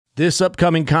This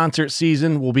upcoming concert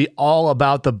season will be all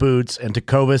about the boots, and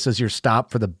Tecovas is your stop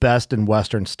for the best in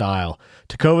Western style.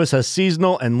 Tecovas has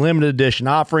seasonal and limited edition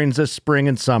offerings this spring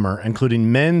and summer,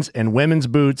 including men's and women's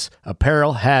boots,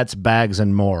 apparel, hats, bags,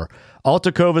 and more. All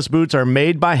Tecovas boots are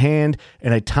made by hand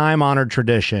in a time-honored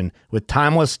tradition with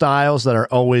timeless styles that are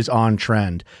always on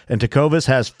trend. And Tecovas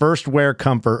has first wear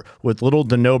comfort with little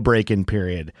to no break-in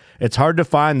period. It's hard to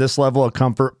find this level of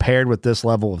comfort paired with this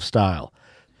level of style.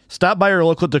 Stop by your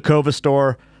local Tecovas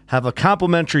store, have a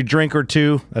complimentary drink or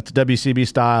two, that's WCB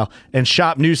style, and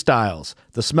shop new styles.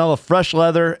 The smell of fresh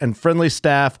leather and friendly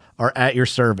staff are at your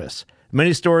service.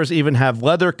 Many stores even have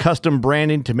leather custom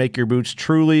branding to make your boots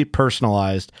truly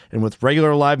personalized. And with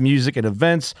regular live music and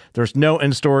events, there's no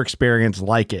in-store experience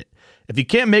like it. If you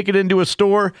can't make it into a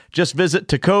store, just visit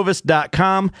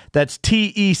tecovas.com. That's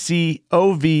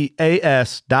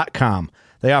TECOVAS.com.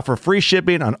 They offer free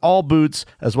shipping on all boots,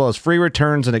 as well as free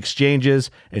returns and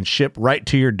exchanges, and ship right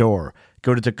to your door.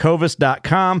 Go to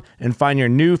tecovas.com and find your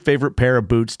new favorite pair of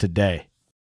boots today.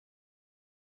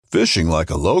 Fishing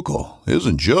like a local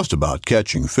isn't just about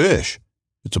catching fish.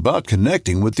 It's about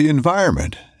connecting with the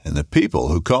environment and the people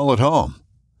who call it home.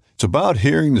 It's about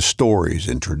hearing the stories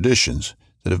and traditions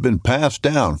that have been passed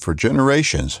down for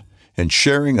generations and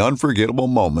sharing unforgettable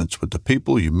moments with the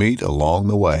people you meet along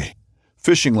the way.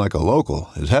 Fishing like a local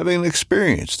is having an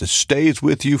experience that stays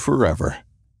with you forever.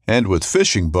 And with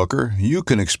Fishing Booker, you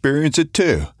can experience it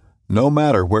too, no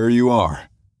matter where you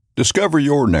are. Discover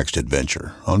your next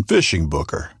adventure on Fishing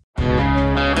Booker.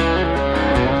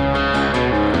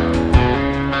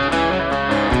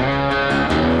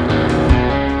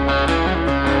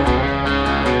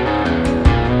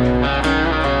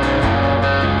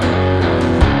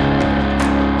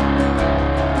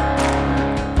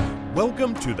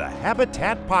 Welcome to the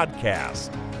Habitat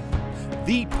Podcast,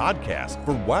 the podcast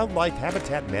for wildlife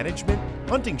habitat management,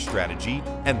 hunting strategy,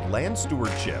 and land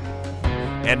stewardship.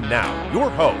 And now, your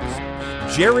host,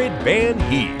 Jared Van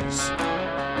Hees.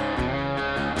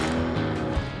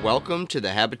 Welcome to the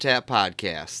Habitat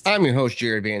Podcast. I'm your host,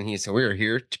 Jared Van Hees, and we are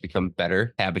here to become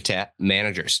better habitat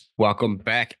managers. Welcome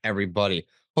back, everybody.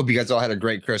 Hope you guys all had a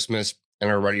great Christmas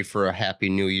and are ready for a happy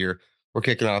new year. We're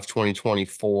kicking off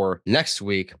 2024 next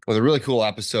week with a really cool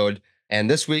episode. And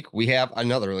this week, we have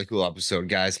another really cool episode,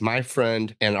 guys. My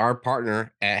friend and our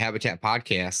partner at Habitat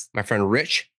Podcast, my friend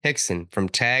Rich Hixson from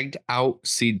Tagged Out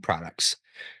Seed Products.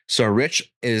 So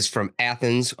Rich is from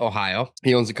Athens, Ohio.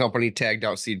 He owns a company, Tagged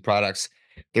Out Seed Products.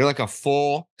 They're like a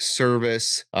full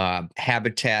service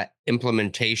habitat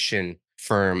implementation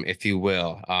firm, if you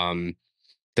will.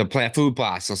 They'll plant food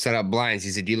plots. They'll set up blinds.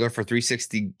 He's a dealer for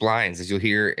 360 blinds, as you'll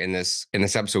hear in this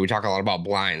episode. We talk a lot about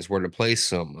blinds, where to place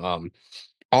them,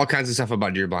 all kinds of stuff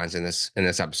about deer blinds in this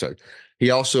episode.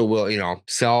 He also will,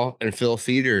 sell and fill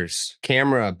feeders,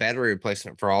 camera, battery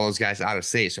replacement for all those guys out of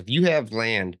state. So if you have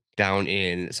land down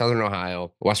in Southern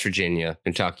Ohio, West Virginia,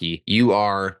 Kentucky, you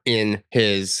are in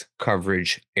his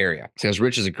coverage area. Because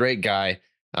Rich is a great guy.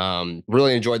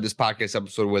 Really enjoyed this podcast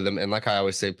episode with him. And like I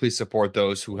always say, please support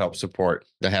those who help support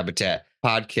the Habitat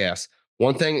Podcast.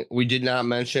 One thing we did not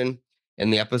mention in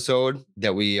the episode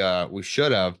that we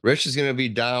should have, Rich is going to be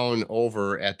down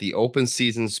over at the Open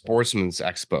Season Sportsman's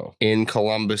Expo in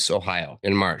Columbus, Ohio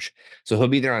in March. So he'll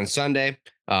be there on Sunday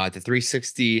at the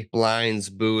 360 Blinds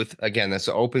booth. Again, that's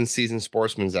the Open Season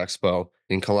Sportsman's Expo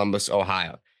in Columbus,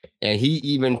 Ohio. And he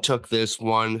even took this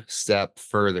one step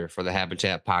further for the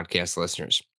Habitat Podcast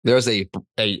listeners. There's a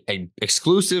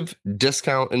exclusive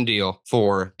discount and deal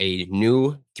for a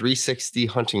new 360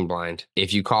 hunting blind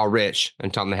if you call Rich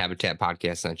and tell him the Habitat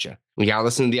Podcast sent you. You got to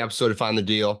listen to the episode to find the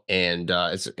deal, and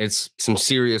it's some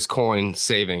serious coin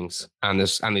savings on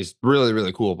these really,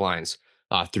 really cool blinds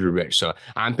through Rich. So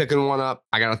I'm picking one up.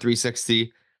 I got a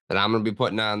 360 that I'm going to be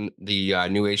putting on the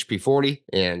new HP 40.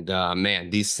 And man,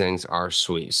 these things are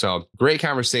sweet. So great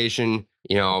conversation.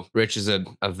 Rich is a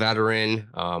veteran,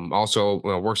 also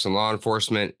works in law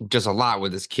enforcement, does a lot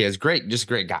with his kids. Just a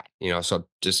great guy, so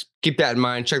just keep that in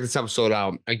mind. Check this episode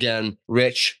out. Again,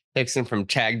 Rich Hixson from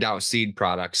Tagged Out Seed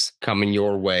Products coming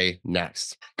your way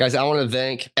next. Guys, I want to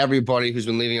thank everybody who's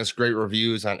been leaving us great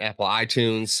reviews on Apple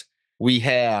iTunes. We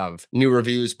have new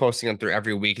reviews posting them through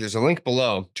every week. There's a link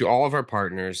below to all of our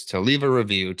partners to leave a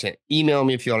review, to email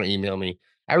me if you want to email me.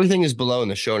 Everything is below in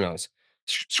the show notes.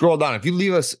 Scroll down. If you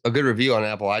leave us a good review on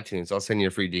Apple iTunes, I'll send you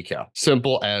a free decal.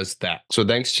 Simple as that. So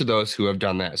thanks to those who have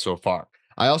done that so far.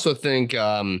 I also think, give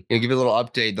you a little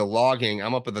update, the logging,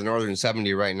 I'm up at the Northern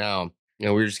 70 right now.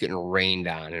 We're just getting rained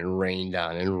on and rained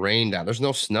on and rained on. There's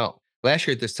no snow. Last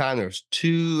year at this time, there was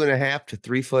 2.5 to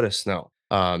 3 foot of snow.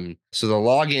 So the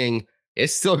logging,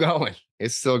 it's still going.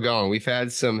 It's still going. We've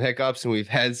had some hiccups and we've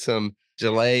had some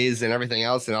delays and everything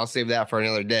else, and I'll save that for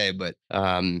another day. But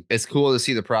it's cool to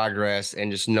see the progress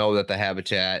and just know that the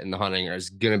habitat and the hunting is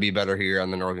going to be better here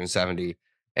on the Northern 70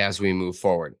 as we move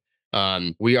forward.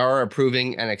 We are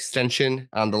approving an extension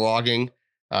on the logging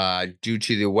due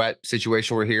to the wet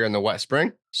situation we're here in the wet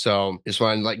spring. So just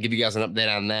want to give you guys an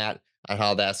update on that, on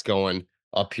how that's going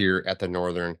up here at the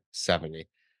Northern 70.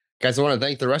 Guys, I want to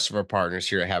thank the rest of our partners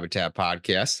here at Habitat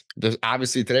Podcast.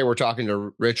 Obviously, today we're talking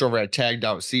to Rich over at Tagged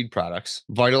Out Seed Products,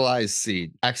 Vitalized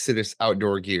Seed, Exodus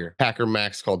Outdoor Gear, Packer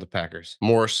Max Cultipackers,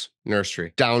 Morse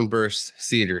Nursery, Downburst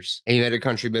Cedars, and United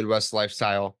Country Midwest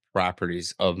Lifestyle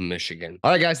Properties of Michigan. All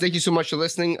right, guys, thank you so much for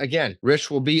listening. Again, Rich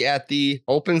will be at the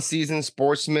Open Season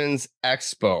Sportsman's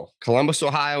Expo, Columbus,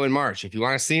 Ohio in March. If you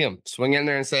want to see him, swing in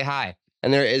there and say hi.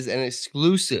 And there is an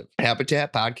exclusive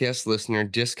Habitat Podcast listener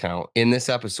discount in this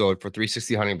episode for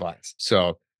 360 Hunting Blinds.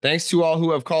 So thanks to all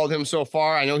who have called him so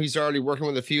far. I know he's already working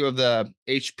with a few of the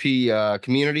HP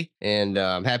community, and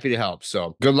I'm happy to help.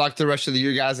 So good luck the rest of the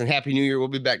year, guys, and Happy New Year. We'll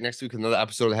be back next week with another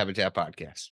episode of the Habitat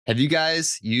Podcast. Have you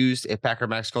guys used a Packer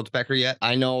Max Cultipacker yet?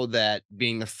 I know that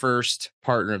being the first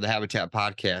partner of the Habitat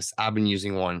Podcast, I've been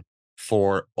using one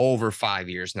for over 5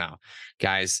 years now.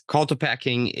 Guys,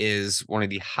 cultipacking is one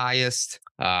of the highest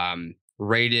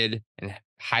rated and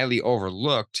highly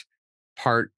overlooked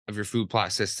part of your food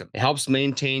plot system. It helps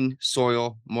maintain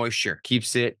soil moisture,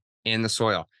 keeps it in the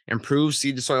soil, improves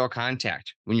seed to soil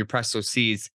contact when you press those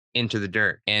seeds into the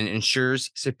dirt, and ensures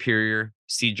superior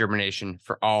seed germination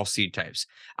for all seed types.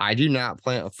 I do not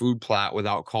plant a food plot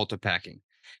without cultipacking.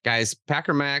 Guys,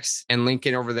 Packer Max and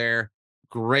Lincoln over there,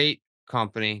 great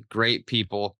company, great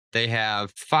people. They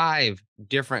have 5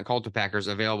 different cultipackers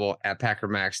available at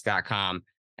packermax.com.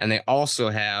 And they also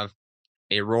have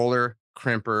a roller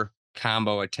crimper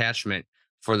combo attachment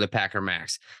for the Packer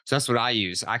Max. So that's what I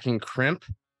use. I can crimp,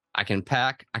 I can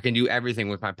pack, I can do everything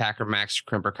with my Packer Max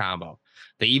crimper combo.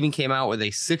 They even came out with a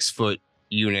 6-foot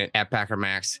unit at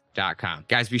packermax.com.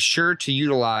 Guys, be sure to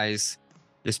utilize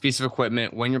this piece of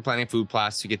equipment when you're planting food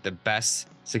plots to get the best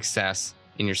success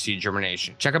in your seed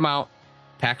germination. Check them out,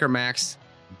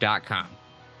 packermax.com.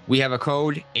 We have a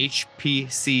code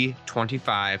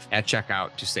HPC25 at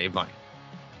checkout to save money.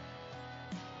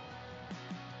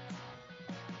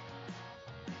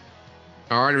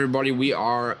 All right, everybody, we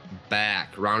are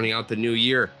back, rounding out the new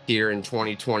year here in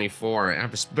 2024. And I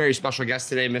have a very special guest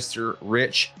today, Mr.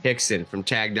 Rich Hixson from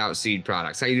Tagged Out Seed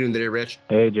Products. How you doing today, Rich?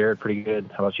 Hey, Jared, pretty good.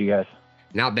 How about you guys?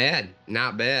 Not bad,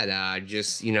 not bad.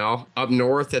 Just, up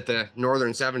north at the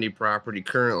Northern 70 property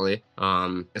currently.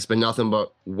 It's been nothing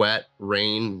but wet,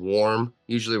 rain, warm.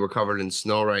 Usually we're covered in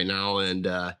snow right now, and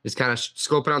just kind of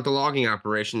scoping out the logging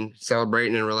operation,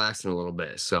 celebrating and relaxing a little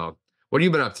bit. So what have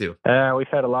you been up to? We've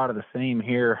had a lot of the same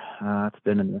here. It's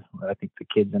been I think the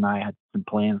kids and I had some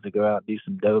plans to go out and do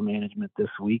some doe management this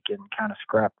week and kind of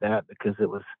scrap that because it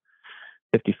was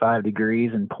 55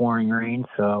 degrees and pouring rain.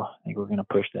 So I think we're going to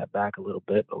push that back a little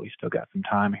bit, but we still got some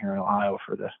time here in Ohio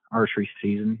for the archery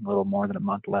season, a little more than a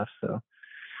month left. So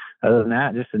other than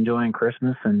that, just enjoying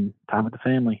Christmas and time with the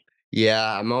family.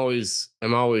 Yeah, I'm always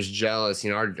jealous.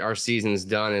 Our season's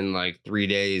done in like 3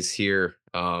 days here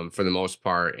for the most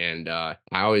part. And I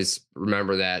always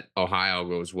remember that Ohio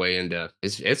goes way into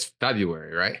it's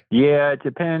February, right? Yeah, it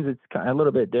depends. It's kind of a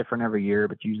little bit different every year,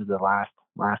 but usually the last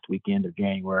weekend of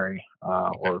January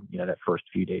or that first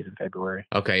few days of February.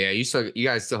 Okay, yeah, you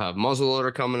guys still have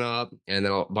muzzleloader coming up and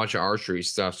then a bunch of archery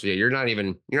stuff. So yeah, you're not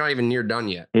even near done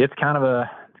yet. It's kind of a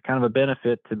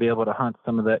benefit to be able to hunt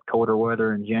some of that colder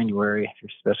weather in January,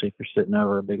 especially if you're sitting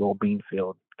over a big old bean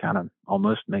field. Kind of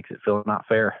almost makes it feel not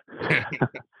fair.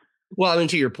 Well, I mean,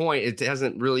 to your point, it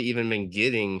hasn't really even been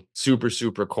getting super,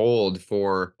 super cold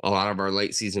for a lot of our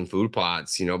late season food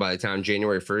plots. By the time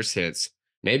January 1st hits,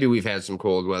 maybe we've had some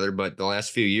cold weather, but the last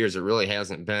few years, it really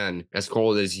hasn't been as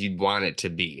cold as you'd want it to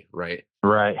be, right?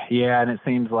 Right. Yeah. And it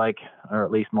seems like, or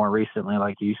at least more recently,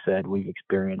 like you said, we've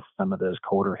experienced some of those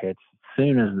colder hits as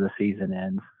soon as the season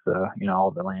ends. So, all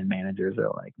the land managers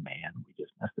are like, man, we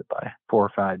just missed it by 4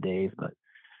 or 5 days. But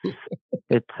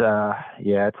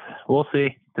we'll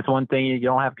see. It's one thing you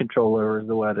don't have control over is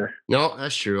the weather. No,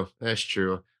 that's true.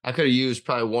 I could have used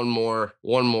probably one more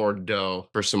dough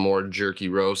for some more jerky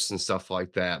roasts and stuff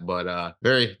like that. But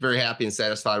very, very happy and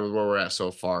satisfied with where we're at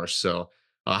so far. So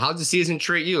how'd the season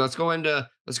treat you? Let's go into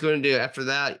after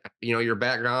that, your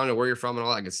background and where you're from and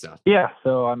all that good stuff. Yeah.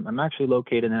 So I'm actually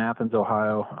located in Athens,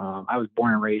 Ohio. I was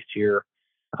born and raised here.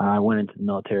 I went into the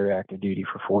military active duty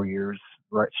for 4 years,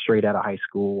 right straight out of high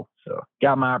school. So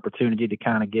got my opportunity to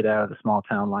kind of get out of the small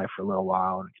town life for a little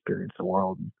while and experience the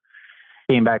world. And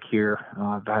came back here.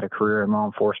 I've had a career in law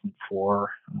enforcement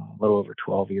for a little over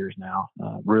 12 years now.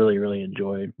 Really, really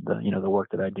enjoy the work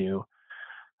that I do.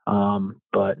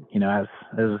 But as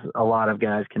a lot of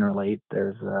guys can relate,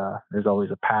 there's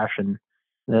always a passion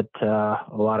that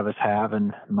a lot of us have,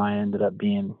 and mine ended up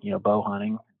being bow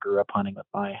hunting. Grew up hunting with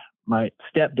my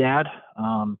stepdad.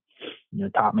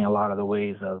 Taught me a lot of the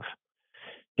ways of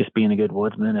just being a good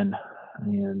woodsman, and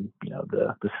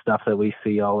the stuff that we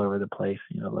see all over the place.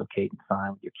 Locating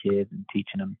sign with your kids and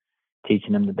teaching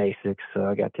them the basics. So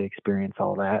I got to experience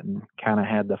all that and kind of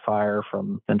had the fire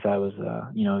from since I was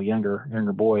a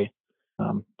younger boy.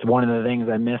 So one of the things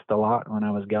I missed a lot when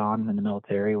I was gone in the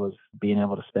military was being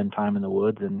able to spend time in the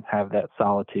woods and have that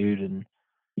solitude. And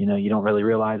you don't really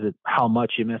realize how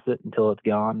much you miss it until it's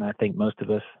gone. I think most of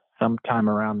us, sometime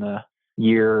around the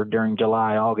year during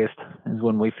July, August, is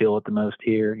when we feel it the most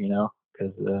here.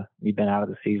 Because we've been out of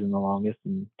the season the longest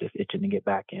and just itching to get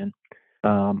back in.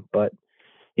 But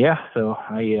yeah, so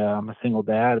I'm a single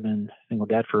dad. I've been a single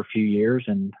dad for a few years,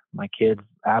 and my kids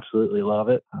absolutely love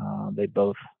it. They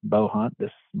both bow hunt.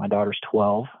 My daughter's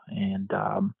 12, and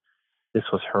this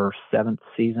was her 7th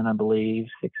season, I believe,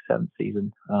 6th, 7th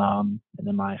season. And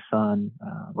then my son,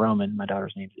 Roman, my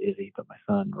daughter's name's Izzy, but my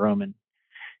son, Roman,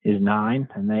 is 9,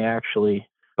 and they actually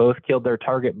both killed their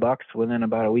target bucks within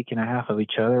about a week and a half of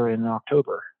each other in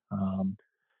October.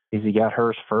 Izzy got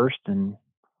hers first, and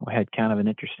we had kind of an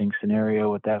interesting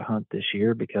scenario with that hunt this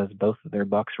year because both of their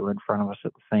bucks were in front of us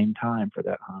at the same time for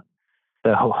that hunt.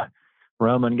 So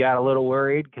Roman got a little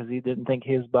worried because he didn't think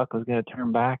his buck was going to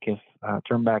turn back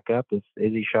up if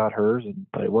Izzy shot hers,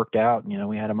 but it worked out.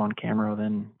 We had him on camera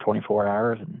within 24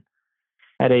 hours, and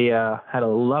had a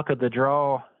luck of the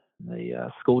draw.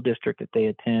 The school district that they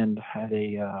attend had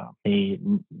a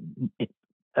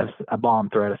bomb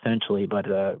threat essentially, but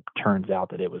turns out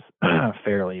that it was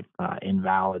fairly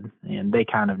invalid, and they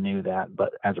kind of knew that.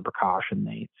 But as a precaution,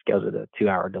 they scheduled a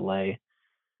 2-hour delay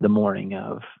the morning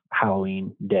of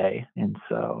Halloween day. And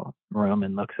so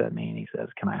Roman looks at me and he says,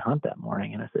 "Can I hunt that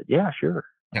morning?" And I said, "Yeah, sure,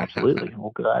 absolutely. We'll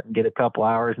go out and get a couple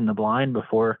hours in the blind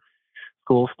before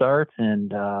school starts." And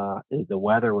the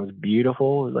weather was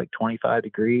beautiful. It was like 25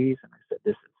 degrees, and I said,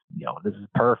 "This is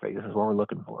perfect. This is what we're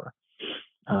looking for."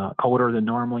 Colder than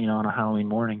normal, on a Halloween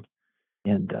morning.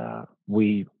 And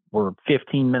we were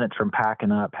 15 minutes from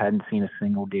packing up, hadn't seen a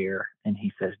single deer. And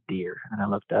he says, "Deer." And I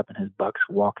looked up, and his buck's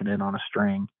walking in on a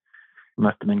string.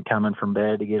 Must have been coming from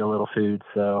bed to get a little food.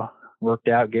 So worked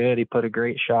out good. He put a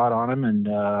great shot on him. And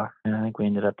I think we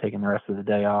ended up taking the rest of the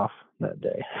day off that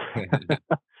day.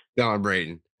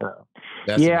 Celebrating. So,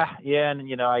 That's yeah.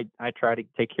 And, I try to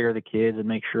take care of the kids and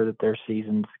make sure that their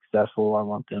season's successful. I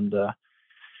want them to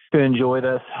enjoy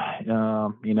this.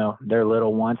 They're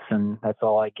little once, and that's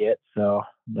all I get. So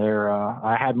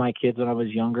I had my kids when I was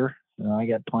younger. So I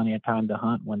got plenty of time to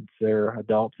hunt once they're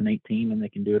adults and 18 and they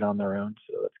can do it on their own.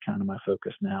 So that's kind of my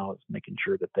focus now, is making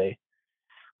sure that they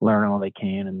learn all they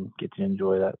can and get to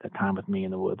enjoy that time with me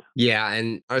in the woods. Yeah.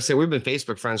 And I say we've been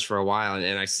Facebook friends for a while,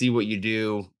 and I see what you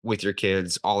do with your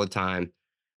kids all the time.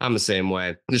 I'm the same way.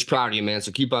 I'm just proud of you, man.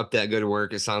 So keep up that good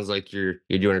work. It sounds like you're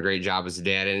doing a great job as a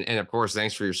dad. And of course,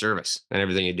 thanks for your service and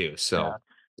everything you do. So Yeah,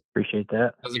 appreciate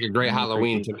that. sounds like a great I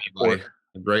Halloween appreciate to the me, support. buddy.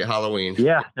 A great Halloween.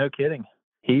 Yeah, no kidding.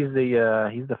 He's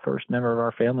the first member of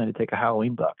our family to take a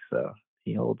Halloween buck, so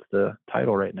he holds the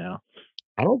title right now.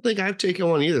 I don't think I've taken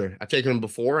one either. I've taken them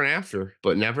before and after,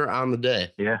 but never on the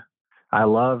day. Yeah. I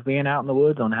love being out in the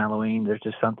woods on Halloween. There's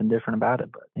just something different about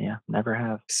it, but yeah, never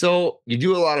have. So you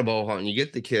do a lot of bow hunting. You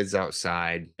get the kids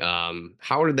outside.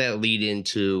 How did that lead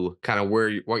into kind of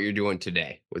what you're doing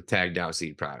today with tagged out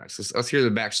seed products? Let's hear the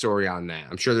backstory on that.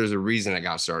 I'm sure there's a reason it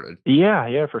got started.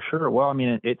 Yeah, for sure. Well, I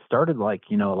mean, it started like,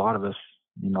 a lot of us,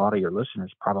 a lot of your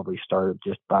listeners probably started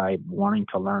just by wanting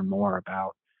to learn more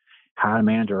about how to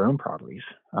manage our own properties.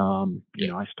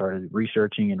 I started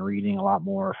researching and reading a lot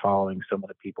more, following some of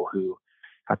the people who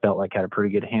I felt like had a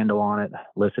pretty good handle on it,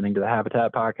 listening to the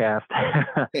Habitat podcast.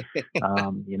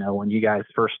 When you guys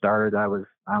first started, I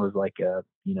was like a,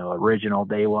 original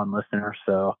day one listener.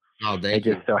 So I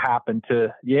just so happened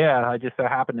to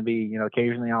be,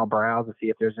 occasionally I'll browse to see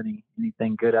if there's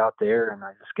anything good out there. And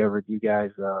I discovered you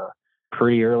guys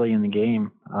pretty early in the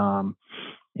game.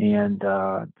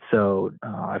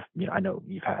 I know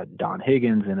you've had Don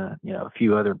Higgins and a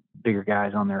few other bigger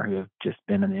guys on there who have just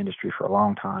been in the industry for a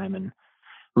long time, and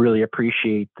really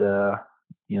appreciate the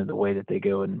way that they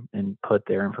go and put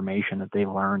their information that they've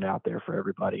learned out there for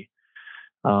everybody.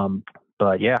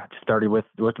 But yeah, it started with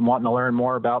wanting to learn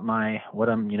more about what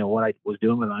I was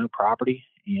doing with my own property,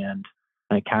 and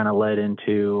And it kind of led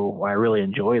into, well, I really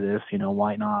enjoy this,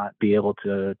 why not be able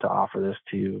to offer this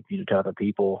to, to other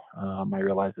people? I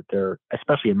realized that they're,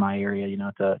 especially in my area,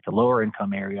 it's a lower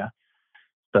income area.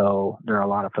 So there are a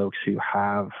lot of folks who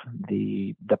have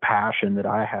the passion that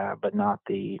I have, but not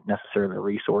the necessarily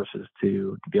resources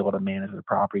to be able to manage the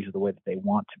properties the way that they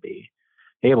want to be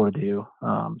able to do.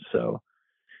 So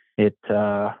it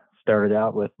started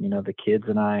out with, the kids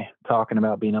and I talking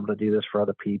about being able to do this for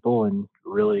other people, and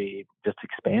really just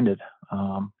expanded.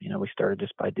 We started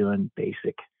just by doing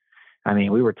basic. I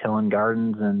mean, we were tilling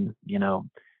gardens and,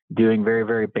 doing very,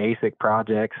 very basic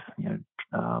projects,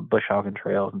 bush hogging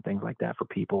trails and things like that for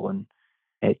people. And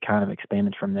it kind of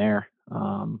expanded from there.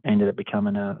 Ended up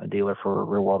becoming a dealer for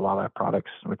Real World Wildlife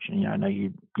Products, which, I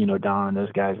know Don and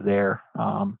those guys there.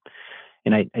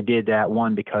 And I did that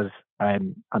one because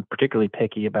I'm particularly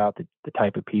picky about the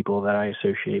type of people that I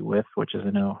associate with, which is,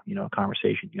 a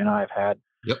conversation you and I have had.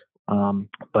 Yep.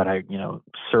 But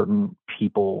certain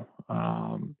people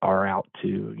are out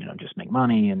to, just make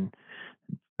money and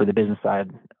for the business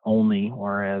side only,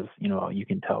 whereas, you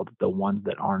can tell that the ones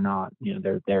that are not,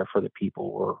 they're there for the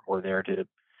people. We're there to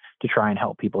try and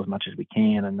help people as much as we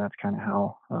can. And that's kind of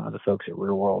how the folks at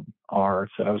Real World are.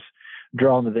 So I was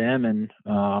drawn to them. And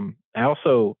I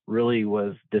also really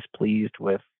was displeased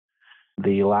with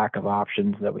the lack of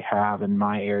options that we have in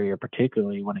my area,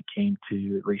 particularly when it came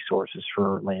to resources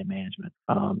for land management.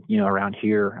 Around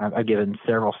here, I've given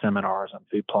several seminars on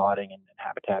food plotting and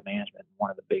habitat management.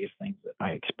 One of the biggest things that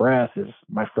I express is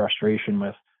my frustration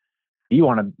with, you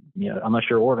want to, unless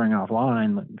you're ordering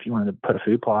offline, if you wanted to put a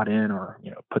food plot in or,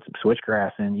 put some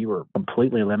switchgrass in, you were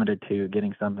completely limited to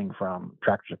getting something from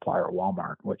Tractor Supply or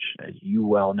Walmart, which, as you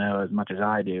well know, as much as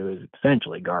I do, is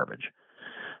essentially garbage.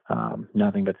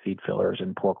 Nothing but seed fillers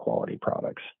and poor quality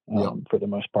products for the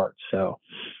most part. So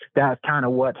that's kind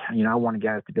of what, I wanted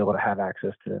guys to be able to have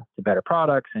access to better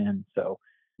products. And so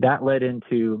that led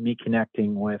into me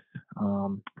connecting with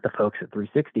the folks at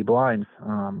 360 Blinds.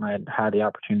 I had the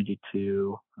opportunity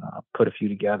to put a few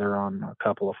together on a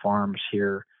couple of farms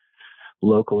here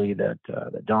locally that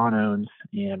Don owns,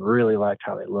 and really liked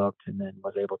how they looked, and then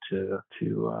was able to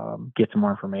get some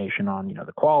more information on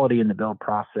the quality and the build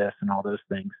process and all those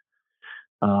things,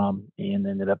 and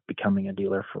ended up becoming a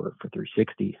dealer for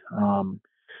 360.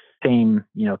 Same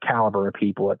caliber of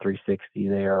people at 360.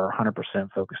 They are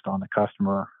 100% focused on the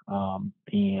customer,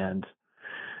 and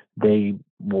they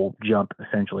will jump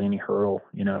essentially any hurdle,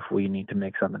 if we need to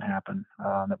make something happen,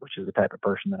 which is the type of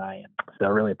person that I am. So I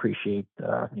really appreciate,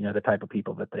 the type of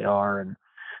people that they are and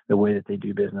the way that they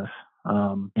do business.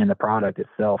 And the product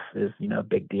itself is, a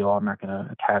big deal. I'm not going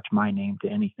to attach my name to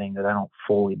anything that I don't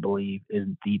fully believe is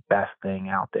the best thing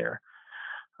out there.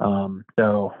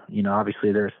 So,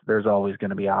 obviously there's always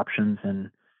going to be options, and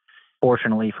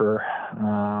fortunately for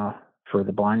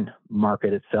the blind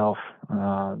market itself,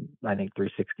 I think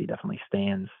 360 definitely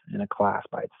stands in a class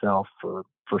by itself for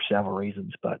several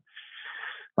reasons. But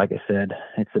like I said,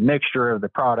 it's a mixture of the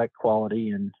product quality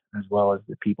and as well as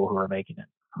the people who are making it.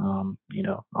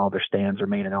 All their stands are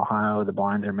made in Ohio. The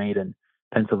blinds are made in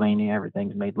Pennsylvania.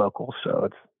 Everything's made local. So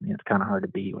it's kind of hard to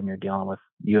beat when you're dealing with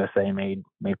USA made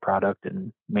product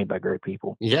and made by great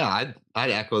people. Yeah,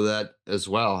 I'd echo that as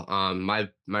well.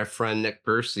 My friend Nick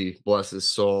Percy, bless his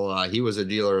soul, he was a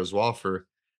dealer as well for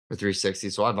 360.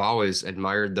 So I've always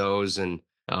admired those and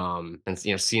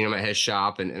seen him at his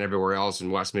shop and everywhere else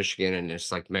in West Michigan, and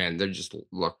it's like, man, they just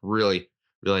look really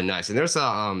really nice. And there's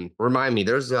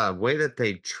there's a way that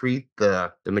they treat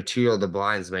the material the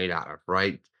blind's made out of,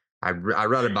 right? I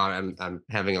read about it. I'm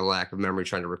having a lack of memory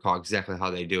trying to recall exactly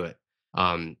how they do it.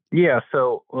 Yeah,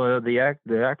 so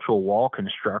the actual wall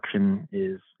construction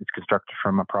it's constructed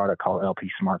from a product called LP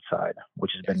Smart Side,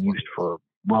 which has been used for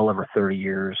well over 30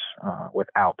 years with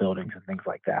outbuildings and things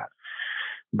like that,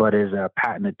 but is a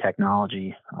patented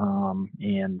technology.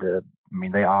 And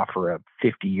they offer a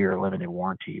 50-year limited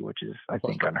warranty, which is, I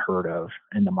think, unheard of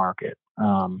in the market.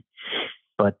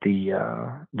 But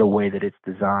the way that it's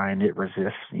designed, it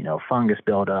resists, fungus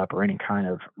buildup or any kind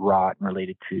of rot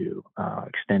related to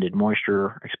extended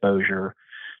moisture exposure,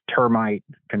 termite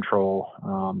control.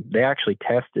 They actually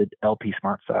tested LP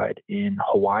Smart Side in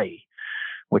Hawaii,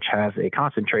 which has a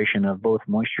concentration of both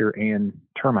moisture and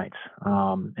termites.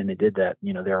 And they did that,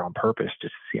 there on purpose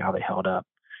just to see how they held up.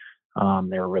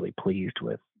 They were really pleased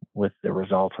with the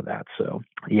results of that. So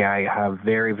yeah, I have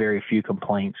very, very few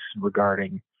complaints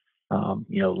regarding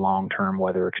long-term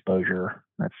weather exposure.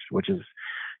 Which is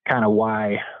kind of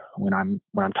why when I'm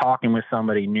talking with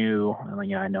somebody new,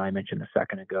 I know I mentioned a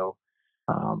second ago,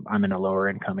 I'm in a lower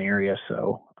income area.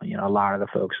 So, a lot of the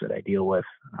folks that I deal with,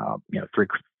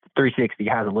 360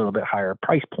 has a little bit higher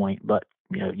price point, but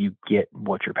you get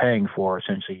what you're paying for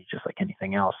essentially, just like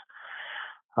anything else.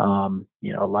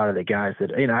 A lot of the guys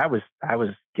that, I was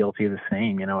guilty of the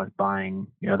same, I was buying,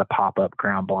 the pop-up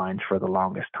ground blinds for the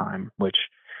longest time, which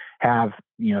have,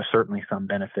 certainly some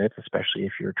benefits, especially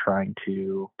if you're trying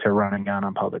to run and gun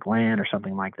on public land or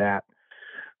something like that.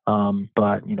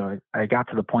 But I got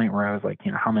to the point where I was like,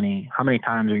 how many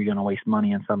times are you going to waste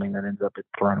money on something that ends up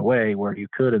thrown away, where you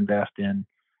could invest in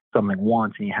something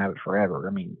once and you have it forever?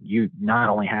 I mean, you not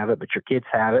only have it, but your kids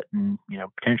have it, and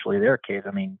potentially their kids.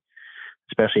 I mean,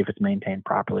 especially if it's maintained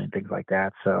properly and things like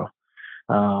that. So,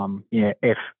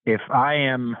 if I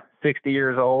am 60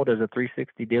 years old as a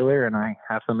 360 dealer and I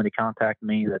have somebody contact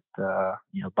me that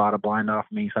bought a blind off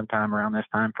me sometime around this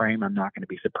time frame, I'm not going to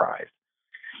be surprised.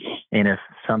 And if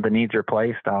something needs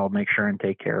replaced, I'll make sure and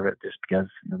take care of it, just because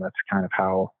that's kind of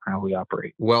how we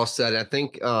operate. Well said. I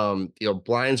think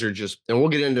blinds are just, and we'll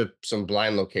get into some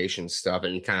blind location stuff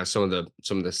and kind of some of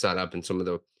the setup and some of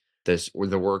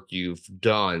the work you've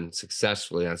done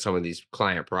successfully on some of these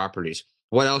client properties.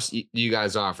 What else do you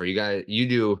guys offer?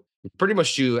 You pretty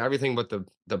much do everything but the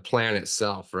plan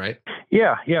itself, right?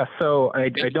 Yeah. So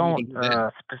I Maybe don't you can do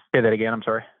that. say that again. I'm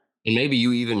sorry. And maybe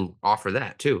you even offer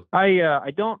that too.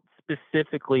 I don't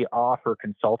specifically offer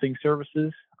consulting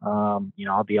services.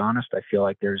 I'll be honest. I feel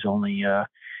like there's only a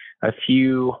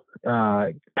few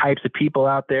types of people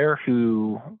out there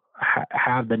who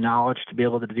have the knowledge to be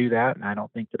able to do that, and I don't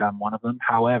think that I'm one of them.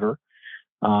 However,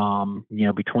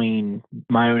 between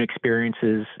my own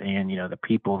experiences and the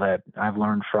people that I've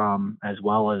learned from, as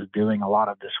well as doing a lot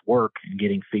of this work and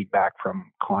getting feedback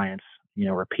from clients,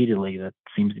 repeatedly, that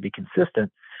seems to be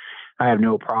consistent, I have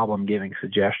no problem giving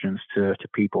suggestions to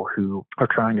people who are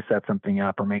trying to set something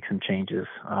up or make some changes.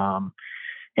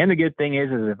 And the good thing is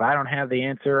if I don't have the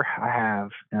answer, I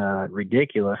have a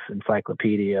ridiculous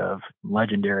encyclopedia of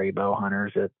legendary bow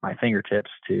hunters at my fingertips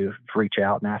to reach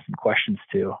out and ask them questions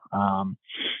to. I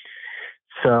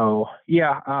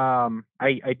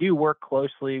do work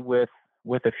closely with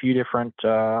a few different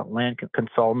land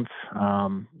consultants.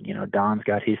 Don's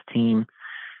got his team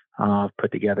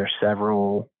put together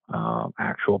several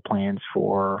actual plans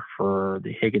for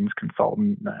the Higgins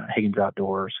consultant, Higgins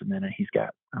Outdoors, and then he's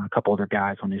got a couple other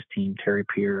guys on his team, Terry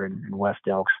Peer and Wes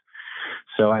Elks.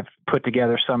 So I've put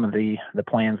together some of the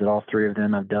plans that all three of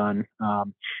them have done. I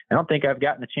don't think I've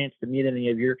gotten a chance to meet any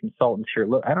of your consultants here.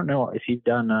 Look, I don't know if you've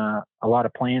done a lot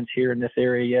of plans here in this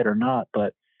area yet or not,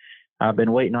 but I've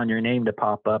been waiting on your name to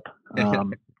pop up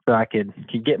so I could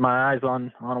get my eyes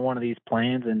on one of these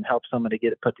plans and help somebody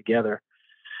get it put together.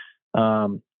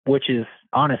 Which is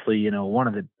honestly, one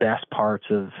of the best parts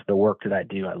of the work that I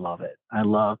do. I love it. I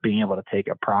love being able to take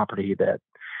a property that,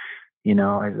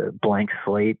 has a blank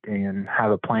slate and have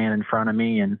a plan in front of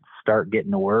me and start getting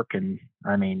to work. And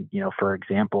I mean, for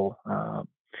example,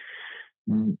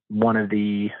 one of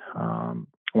the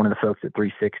folks at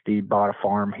 360 bought a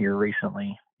farm here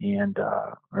recently, and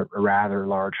a rather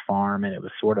large farm, and it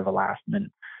was sort of a last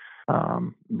minute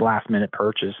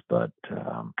purchase, but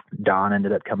Don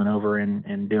ended up coming over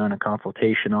and doing a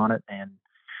consultation on it, and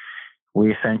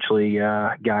we essentially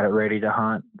got it ready to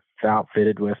hunt,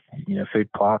 outfitted with food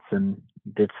plots, and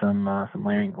did some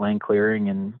land clearing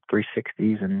and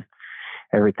 360s and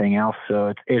everything else.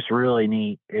 So it's really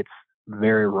neat. It's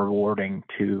very rewarding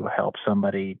to help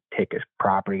somebody take a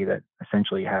property that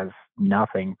essentially has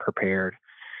nothing prepared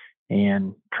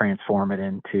and transform it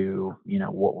into,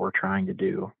 what we're trying to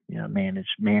do, manage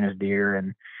deer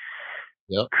and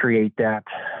create the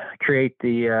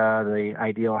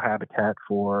ideal habitat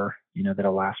for,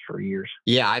 that'll last for years.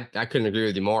 Yeah, I couldn't agree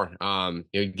with you more.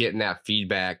 Getting that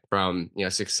feedback from,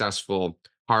 successful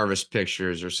harvest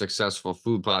pictures or successful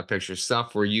food plot pictures,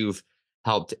 stuff where you've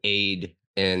helped aid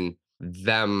in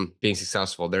them being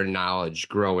successful, their knowledge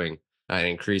growing and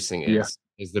increasing is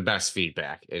the best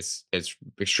feedback. It's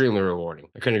extremely rewarding.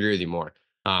 I couldn't agree with you more.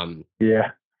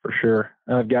 Yeah, for sure.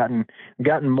 I've gotten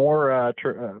more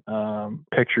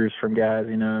pictures from guys,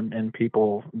 and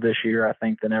people this year, I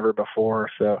think, than ever before.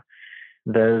 So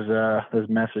those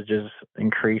messages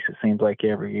increase, it seems like,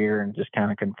 every year, and just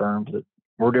kind of confirms that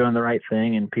we're doing the right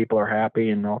thing and people are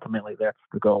happy, and ultimately that's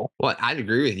the goal. Well, I'd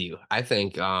agree with you. I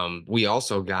think we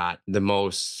also got the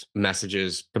most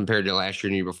messages compared to last year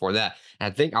and year before that.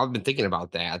 And I think I've been thinking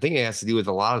about that. I think it has to do with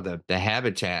a lot of the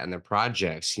habitat and the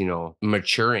projects,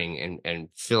 maturing and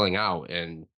filling out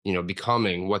and,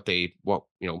 becoming what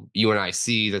you and I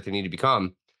see that they need to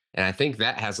become. And I think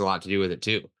that has a lot to do with it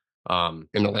too. And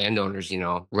the landowners,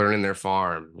 learning their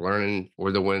farm, learning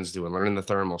where the wind's doing, learning the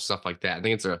thermal, stuff like that. I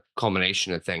think it's a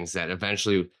culmination of things that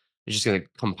eventually is just going to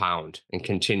compound and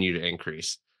continue to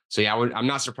increase. So yeah, I'm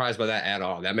not surprised by that at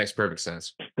all. That makes perfect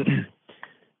sense.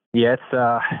 Yeah,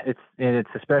 it's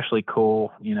especially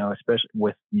cool, especially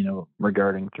with,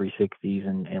 regarding 360s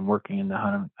and working in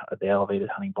the elevated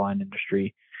hunting blind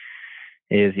industry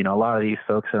is, a lot of these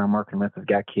folks that I'm working with have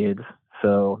got kids.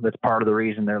 So that's part of the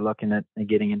reason they're looking at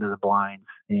getting into the blinds.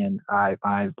 And I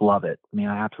love it. I mean,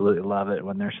 I absolutely love it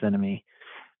when they're sending me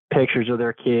pictures of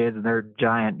their kids and they're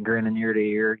giant grinning ear to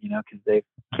ear, because they've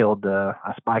killed a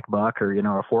spike buck or,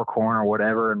 a forkhorn or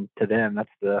whatever. And to them, that's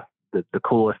the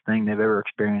coolest thing they've ever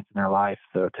experienced in their life.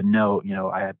 So to know,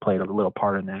 I had played a little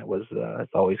part in that was,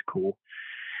 it's always cool.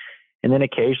 And then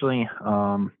occasionally,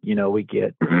 we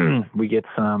get we get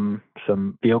some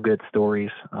feel good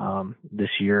stories this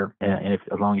year. And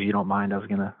as long as you don't mind, I was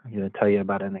gonna tell you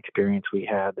about an experience we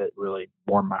had that really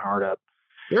warmed my heart up.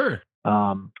 Sure.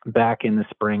 Back in the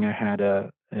spring, I had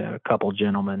a couple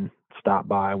gentlemen stop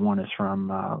by. One is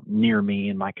from near me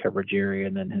in my coverage area,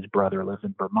 and then his brother lives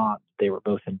in Vermont. They were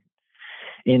both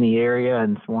in the area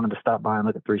and wanted to stop by and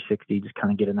look at 360, just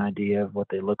kind of get an idea of what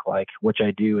they look like, which I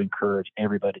do encourage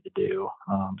everybody to do,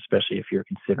 especially if you're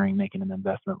considering making an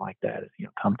investment like that. Is,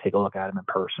 come take a look at them in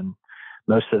person.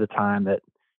 Most of the time that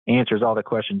answers all the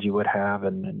questions you would have,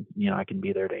 and I can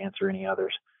be there to answer any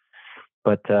others.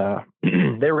 But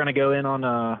they were going to go in on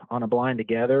a blind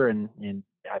together, and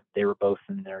they were both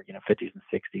in their 50s and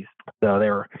 60s, so they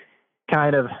were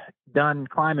kind of done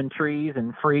climbing trees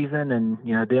and freezing and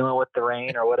dealing with the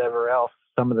rain or whatever else.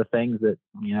 Some of the things that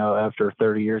after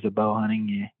 30 years of bow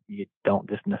hunting you don't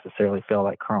just necessarily feel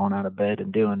like crawling out of bed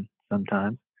and doing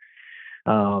sometimes.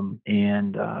 I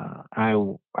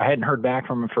hadn't heard back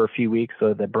from him for a few weeks,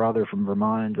 so the brother from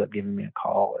Vermont ended up giving me a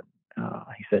call, and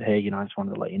he said, hey, I just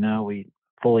wanted to let you know we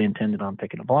fully intended on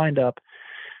picking a blind up,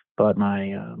 but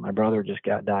my brother just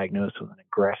got diagnosed with an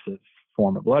aggressive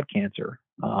form of blood cancer.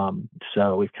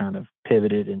 So we've kind of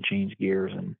pivoted and changed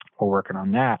gears, and we're working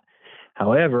on that.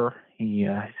 However, he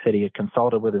said he had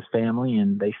consulted with his family,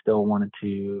 and they still wanted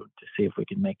to see if we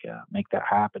could make that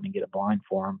happen and get a blind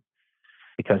for him,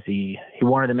 because he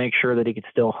wanted to make sure that he could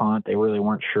still hunt. They really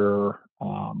weren't sure.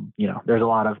 There's a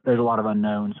lot of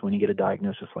unknowns when you get a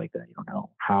diagnosis like that. You don't know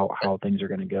how things are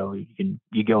going to go.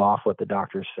 You go off what the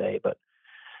doctors say, but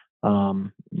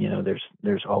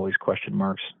there's always question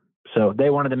marks. So they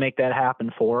wanted to make that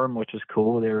happen for him, which was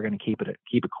cool. They were going to keep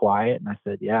it quiet, and I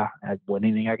said, yeah,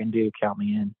 anything I can do, count me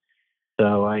in.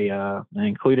 So I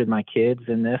included my kids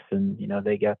in this, and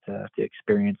they got to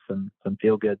experience some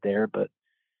feel good there. But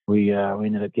we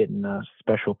ended up getting a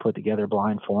special put together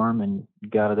blind for him and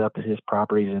got it up at his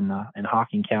properties in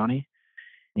Hocking County.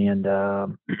 And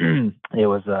it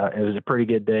was a pretty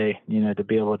good day, to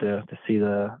be able to see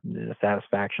the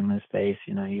satisfaction on his face.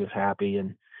 He was happy,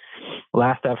 and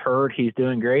last I've heard, he's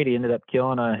doing great. He ended up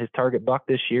killing his target buck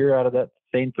this year out of that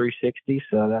same 360.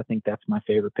 So I think that's my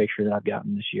favorite picture that I've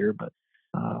gotten this year. But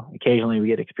occasionally we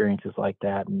get experiences like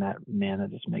that, and that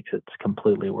just makes it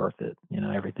completely worth it.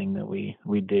 Everything that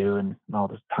we do and all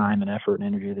this time and effort and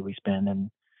energy that we spend,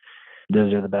 and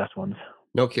those are the best ones.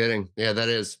 No kidding. Yeah, that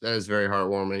is very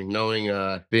heartwarming.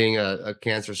 Knowing being a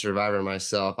cancer survivor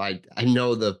myself, I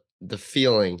know the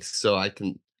feelings, so I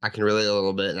can relate a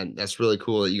little bit, and that's really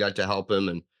cool that you got to help him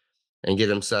and get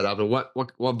him set up. And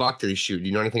what buck did he shoot? Do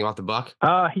you know anything about the buck?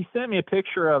 He sent me a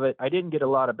picture of it. I didn't get a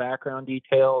lot of background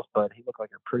details, but he looked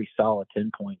like a pretty solid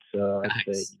 10 points. So Nice.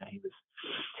 I'd say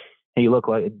he looked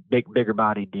like a bigger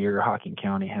body deer. Hocking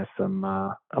County has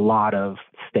a lot of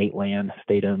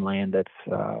state-owned land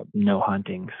that's no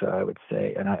hunting. So I would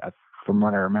say, and from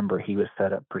what I remember, he was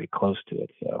set up pretty close to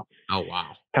it. So Oh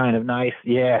wow. kind of nice.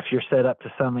 Yeah, if you're set up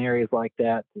to some areas like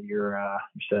that, you're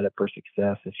set up for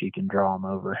success if you can draw them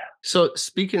over. So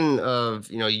speaking of,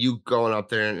 you going up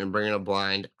there and bringing a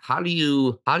blind, how do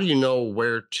you know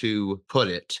where to put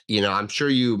it? I'm sure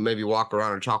you maybe walk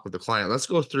around and talk with the client. Let's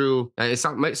go through. Might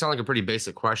sound like a pretty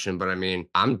basic question, but I mean,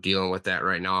 I'm dealing with that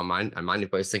right now. I'm my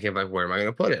place thinking about where am I going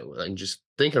to put it, and just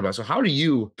thinking about. So how do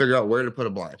you figure out where to put a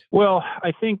blind? Well,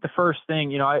 I think the first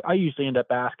thing, I usually end up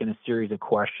asking a series of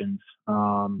questions.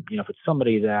 If it's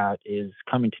somebody that is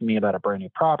coming to me about a brand new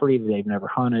property that they've never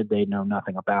hunted, they know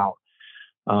nothing about,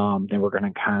 then we're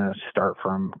going to kind of start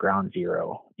from ground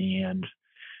zero and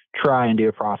try and do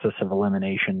a process of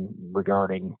elimination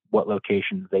regarding what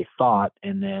locations they thought.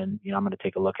 And then, I'm going to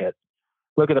take a look at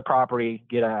the property,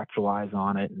 get actual eyes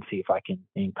on it, and see if I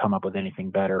can come up with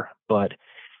anything better. But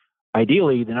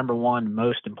ideally, the number one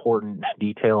most important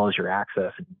detail is your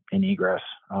access and egress.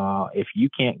 If you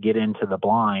can't get into the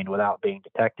blind without being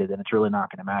detected, then it's really not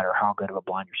going to matter how good of a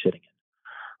blind you're sitting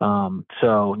in.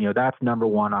 So that's number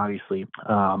one, obviously.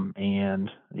 And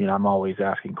I'm always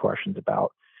asking questions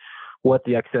about what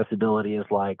the accessibility is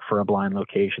like for a blind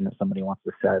location that somebody wants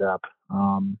to set up.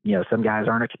 Some guys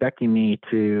aren't expecting me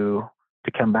to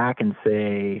come back and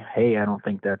say, hey, I don't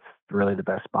think that's really the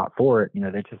best spot for it.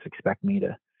 They just expect me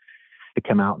to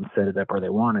come out and set it up where they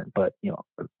want it. But,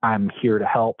 I'm here to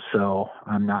help. So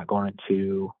I'm not going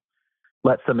to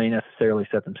let somebody necessarily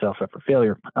set themselves up for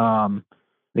failure.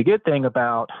 The good thing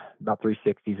about 360s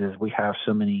is we have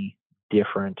so many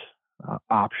different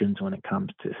options when it comes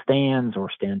to stands or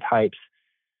stand types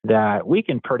that we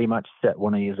can pretty much set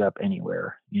one of these up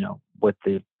anywhere, with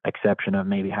the exception of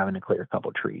maybe having to clear a couple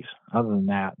of trees. Other than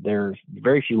that, there's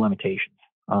very few limitations.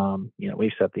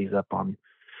 We've set these up on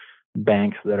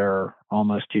banks that are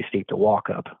almost too steep to walk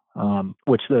up,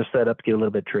 which those setups get a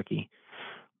little bit tricky.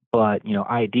 But,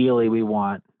 ideally we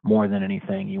want more than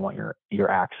anything, you want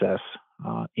your access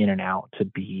in and out to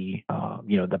be,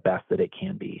 the best that it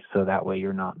can be. So that way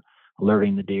you're not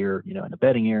alerting the deer, in the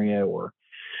bedding area or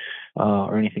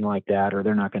anything like that, or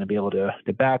they're not going to be able to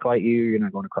backlight you. You're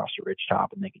not going across the ridge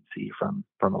top and they can see you from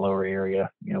a lower area,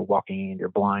 walking in your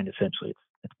blind. Essentially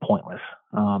it's pointless.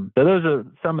 So those are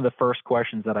some of the first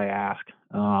questions that I ask.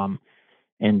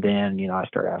 And then, I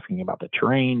start asking about the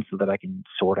terrain so that I can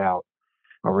sort out,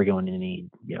 are we going to need,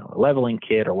 a leveling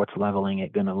kit, or what's leveling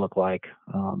it going to look like?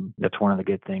 That's one of the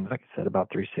good things, like I said,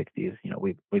 about 360s.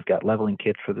 We've got leveling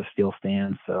kits for the steel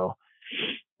stands, so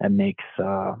that makes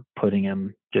putting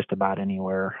them just about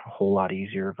anywhere a whole lot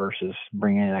easier versus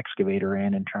bringing an excavator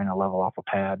in and trying to level off a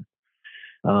pad.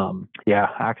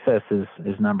 Access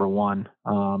is number one.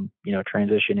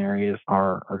 Transition areas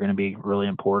are going to be really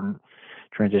important.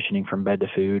 Transitioning from bed to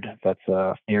food, that's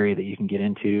an area that you can get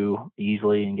into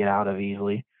easily and get out of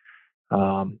easily.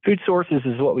 Food sources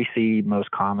is what we see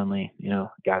most commonly.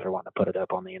 Guys are wanting to put it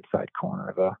up on the inside corner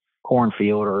of a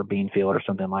cornfield or a bean field or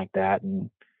something like that. And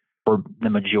for the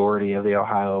majority of the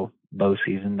Ohio bow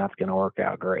season, that's going to work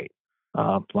out great.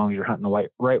 As long as you're hunting the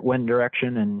right wind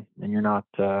direction and you're not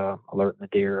alerting the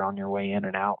deer on your way in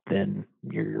and out, then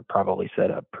you're probably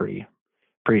set up pretty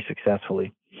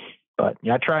successfully. But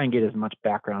I try and get as much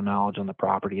background knowledge on the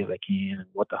property as I can and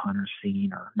what the hunter's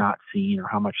seen or not seen or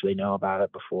how much they know about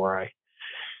it before I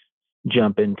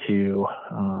jump into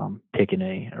picking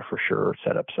a for sure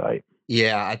setup site.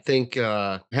 Yeah, I think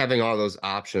having all those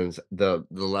options, the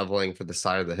leveling for the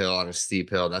side of the hill on a steep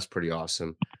hill, that's pretty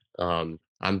awesome.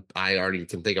 I already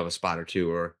can think of a spot or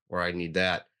two where I need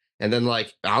that. And then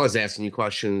like I was asking you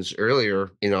questions earlier,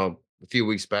 a few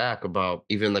weeks back about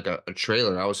even like a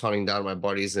trailer. I was hunting down my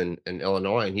buddies in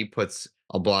Illinois, and he puts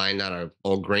a blind on a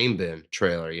old grain bin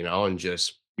trailer, and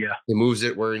just he moves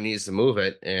it where he needs to move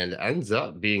it, and ends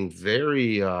up being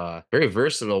very very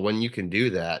versatile when you can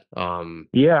do that.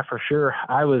 Yeah, for sure.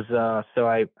 I was so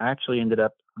I actually ended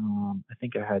up I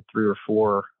think I had 3 or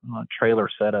 4 trailer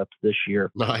setups this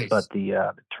year. Nice. But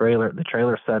the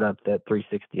trailer setup that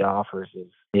 360 offers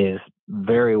is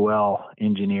very well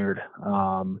engineered.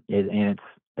 And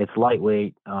it's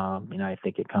lightweight. I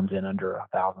think it comes in under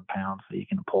 1,000 pounds, so you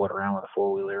can pull it around with a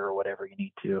 4-wheeler or whatever you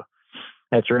need to.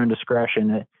 At your own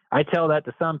discretion. I tell that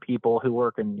to some people who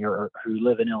who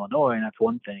live in Illinois, and that's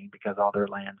one thing because all their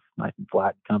land's nice and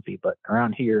flat and comfy. But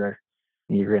around here,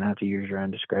 you're going to have to use your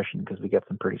own discretion because we got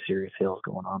some pretty serious hills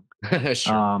going on.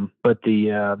 Sure. But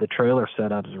the trailer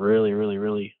setup is really, really,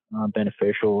 really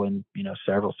beneficial in,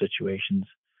 several situations,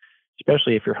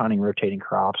 especially if you're hunting rotating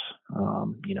crops.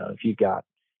 If you've got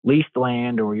leased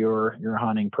land or you're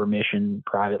hunting permission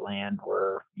private land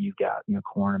where you've got,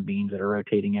 corn and beans that are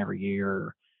rotating every year,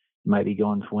 or you might be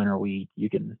going to winter wheat, you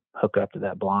can hook up to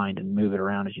that blind and move it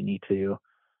around as you need to.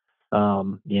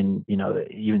 In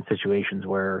even situations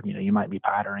where you might be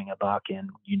patterning a buck and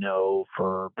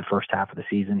for the first half of the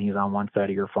season he's on one side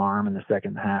of your farm and the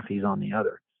second half he's on the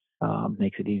other.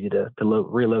 Makes it easy to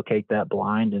relocate that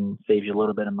blind and saves you a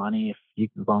little bit of money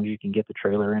as long as you can get the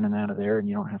trailer in and out of there and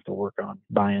you don't have to work on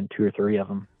buying 2 or 3 of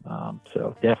them.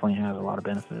 So definitely has a lot of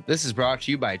benefits. This is brought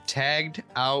to you by Tagged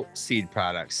Out Seed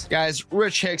Products. Guys,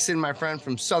 Rich Hixson, my friend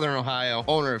from Southern Ohio,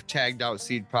 owner of Tagged Out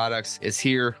Seed Products, is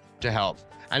here to help.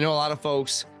 I know a lot of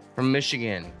folks from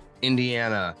Michigan,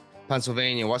 Indiana,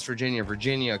 Pennsylvania, West Virginia,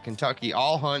 Virginia, Kentucky,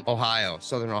 all hunt Ohio,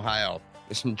 Southern Ohio.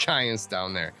 There's some giants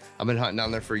down there. I've been hunting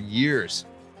down there for years.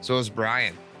 So is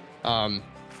Brian.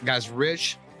 Guys,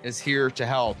 Rich is here to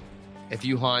help if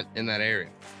you hunt in that area.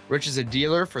 Rich is a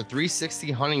dealer for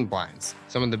 360 hunting blinds,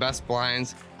 some of the best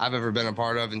blinds I've ever been a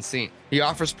part of and seen. He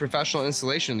offers professional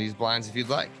installation of these blinds if you'd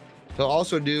like. He'll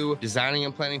also do designing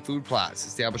and planning food plots,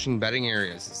 establishing bedding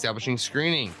areas, establishing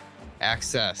screening,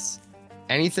 access,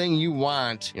 anything you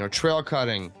want, trail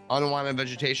cutting, unwanted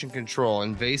vegetation control,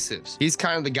 invasives. He's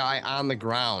kind of the guy on the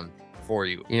ground for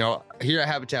you. You know, here at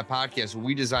Habitat Podcast,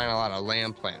 we design a lot of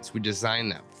land plans. We design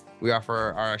them. We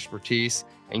offer our expertise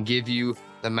and give you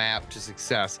the map to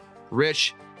success.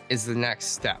 Rich is the next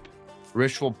step.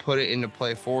 Rich will put it into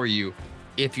play for you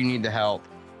if you need the help,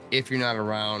 if you're not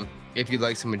around, if you'd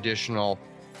like some additional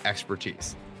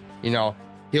expertise. You know,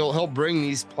 he'll bring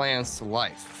these plans to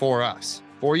life for us,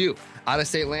 for you.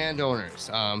 Out-of-state landowners,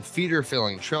 feeder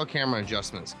filling, trail camera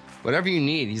adjustments, whatever you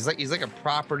need. He's like a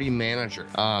property manager.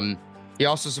 He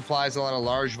also supplies a lot of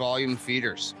large volume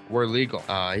feeders where legal.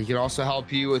 He can also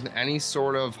help you with any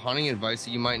sort of hunting advice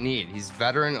that you might need. He's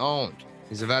veteran owned.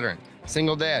 He's a veteran.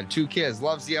 Single dad, 2 kids,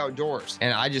 loves the outdoors.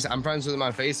 And I'm friends with him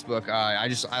on Facebook.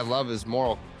 I love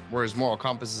where his moral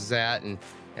compass is at and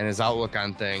his outlook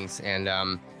on things. And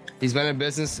he's been in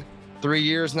business 3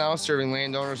 years now, serving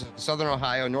landowners in Southern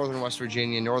Ohio, Northern West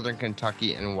Virginia, Northern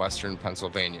Kentucky, and Western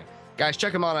Pennsylvania. Guys,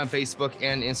 check him out on Facebook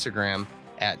and Instagram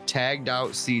at Tagged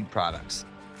Out Seed Products.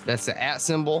 That's the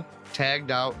 @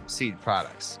 Tagged Out Seed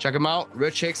Products. Check him out.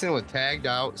 Rich Hixson with Tagged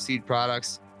Out Seed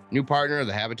Products, new partner of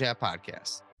the Habitat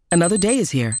Podcast. Another day is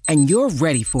here, and you're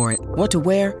ready for it. What to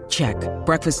wear? Check.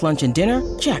 Breakfast, lunch, and dinner?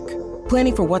 Check.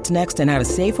 Planning for what's next and how to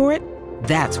save for it?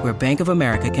 That's where Bank of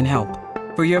America can help.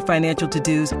 For your financial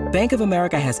to-dos, Bank of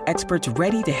America has experts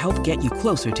ready to help get you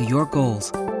closer to your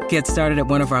goals. Get started at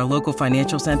one of our local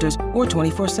financial centers or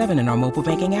 24/7 in our mobile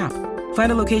banking app.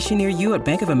 Find a location near you at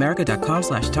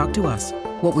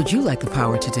bankofamerica.com/talktous. What would you like the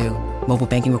power to do? Mobile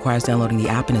banking requires downloading the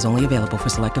app and is only available for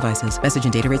select devices. Message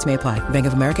and data rates may apply. Bank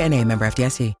of America NA, member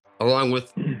FDIC. Along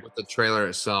with the trailer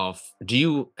itself, do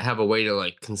you have a way to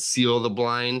like conceal the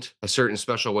blind? A certain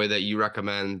special way that you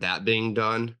recommend that being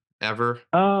done ever?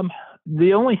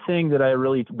 The only thing that I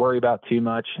really worry about too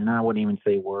much, and I wouldn't even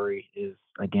say worry, is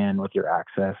again with your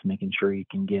access, making sure you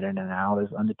can get in and out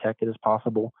as undetected as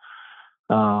possible.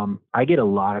 I get a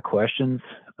lot of questions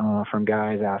from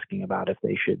guys asking about if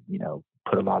they should,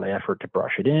 put a lot of effort to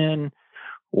brush it in,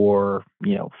 or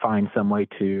find some way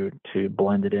to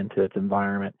blend it into its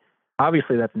environment.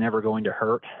 Obviously, that's never going to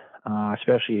hurt,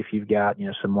 especially if you've got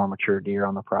some more mature deer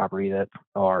on the property that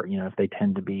are if they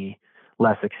tend to be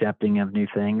less accepting of new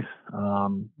things.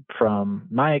 From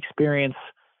my experience,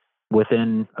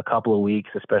 within a couple of weeks,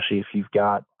 especially if you've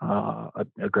got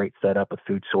a great setup of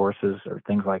food sources or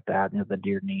things like that, the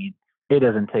deer need, it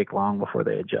doesn't take long before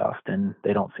they adjust, and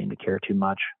they don't seem to care too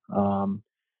much. And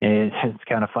it's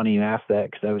kind of funny you asked that,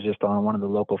 because I was just on one of the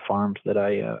local farms that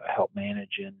I help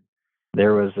manage, and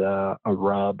there was a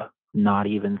rub not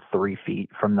even 3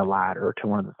 feet from the ladder to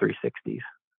one of the 360s.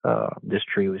 This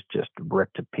tree was just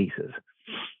ripped to pieces.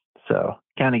 So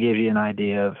kind of gives you an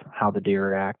idea of how the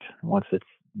deer react once it's,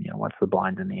 once the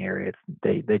blind's in the area.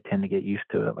 They tend to get used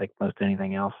to it like most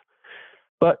anything else.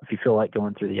 But if you feel like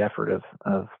going through the effort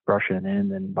of brushing it in,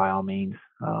 then by all means,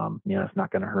 it's not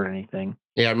going to hurt anything.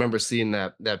 Yeah, I remember seeing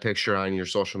that picture on your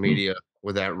social media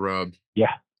with that rub.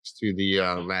 Yeah. To the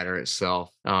ladder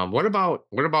itself. What about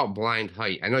blind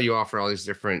height? I know you offer all these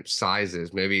different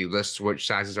sizes. Maybe list which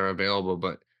sizes are available,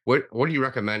 but what do you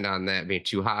recommend on that? Being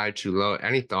too high, too low?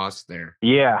 Any thoughts there?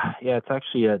 Yeah. It's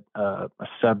actually a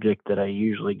subject that I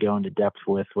usually go into depth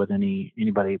with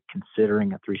anybody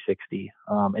considering a 360.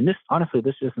 And this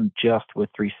isn't just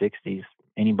with 360s.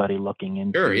 Anybody looking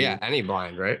into any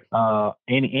blind, right?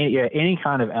 Any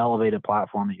kind of elevated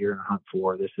platform that you're going to hunt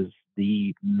for. This is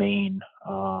the main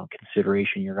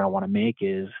consideration you're going to want to make.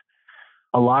 Is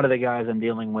a lot of the guys I'm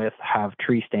dealing with have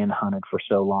tree stand hunted for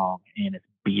so long, and it's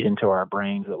beat into our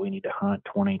brains that we need to hunt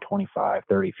 20, 25,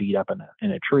 30 feet up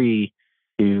in a tree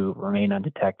to remain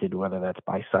undetected, whether that's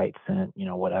by sight, scent,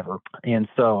 whatever. And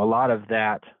so a lot of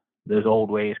those old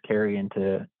ways carry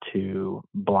into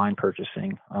blind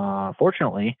purchasing.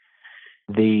 Fortunately,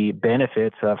 the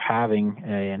benefits of having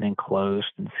an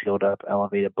enclosed and sealed up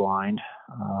elevated blind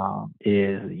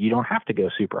is you don't have to go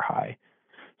super high.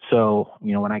 So,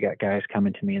 when I got guys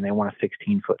coming to me and they want a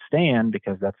 16-foot stand,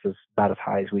 because that's about as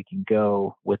high as we can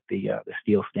go with the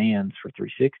steel stands for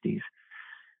 360s,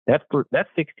 that's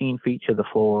 16 feet to the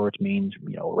floor, which means,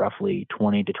 roughly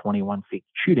 20 to 21 feet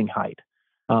shooting height.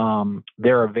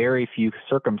 There are very few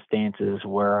circumstances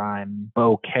where I'm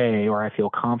okay or I feel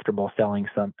comfortable selling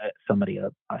somebody a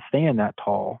stand that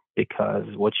tall, because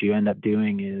what you end up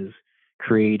doing is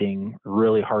creating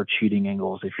really hard shooting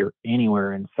angles if you're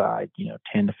anywhere inside,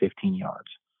 10 to 15 yards.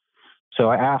 So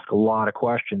I ask a lot of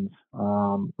questions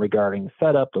regarding the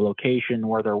setup, the location,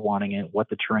 where they're wanting it, what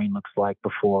the terrain looks like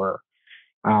before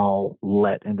I'll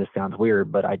let, and this sounds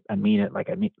weird, but I mean it like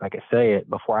I say it,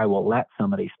 before I will let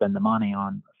somebody spend the money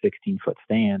on a 16-foot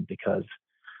stand, because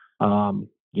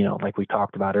like we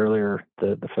talked about earlier,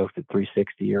 the folks at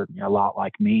 360 are a lot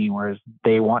like me, whereas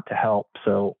they want to help.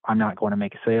 So I'm not going to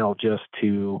make a sale just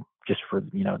for,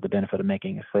 the benefit of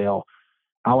making a sale.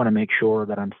 I want to make sure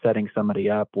that I'm setting somebody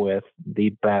up with the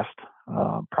best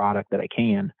product that I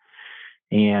can.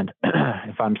 And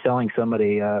if I'm selling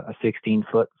somebody a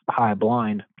 16-foot high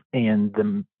blind and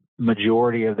the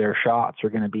majority of their shots are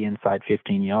going to be inside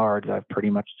 15 yards, I've pretty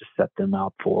much just set them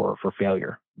up for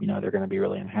failure. They're going to be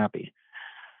really unhappy.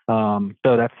 So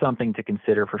that's something to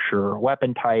consider for sure.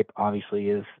 Weapon type obviously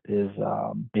is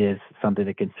something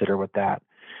to consider with that.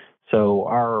 So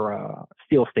our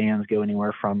steel stands go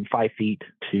anywhere from 5 feet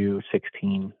to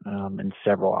 16, and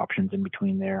several options in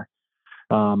between there.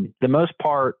 The most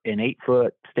part, an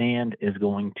 8-foot stand is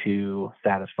going to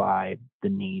satisfy the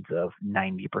needs of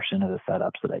 90% of the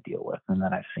setups that I deal with and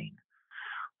that I've seen.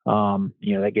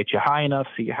 That gets you high enough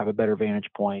so you have a better vantage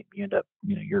point. You end up,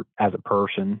 you're, as a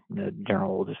person, the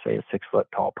general will just say a 6-foot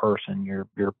tall person, you're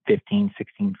 15,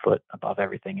 16 foot above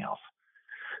everything else.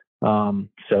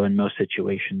 So in most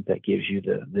situations, that gives you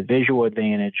the visual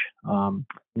advantage.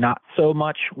 Not so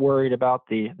much worried about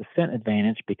the scent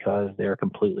advantage because they're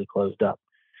completely closed up.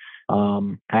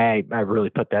 I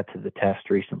really put that to the test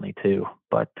recently too,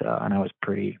 but and I was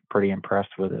pretty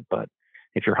impressed with it. But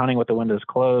if you're hunting with the windows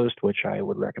closed, which I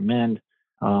would recommend,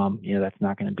 that's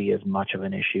not going to be as much of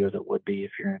an issue as it would be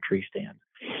if you're in a tree stand.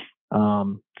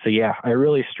 So yeah, I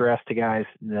really stress to guys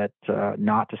that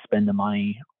not to spend the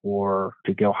money or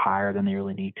to go higher than they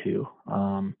really need to,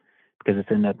 because it's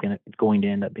going to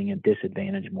end up being a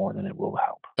disadvantage more than it will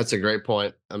help. That's a great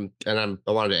point. I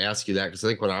wanted to ask you that because I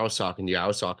think when I was talking to you, I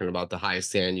was talking about the highest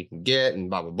stand you can get and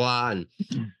blah blah blah,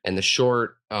 and the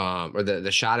short or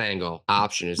the shot angle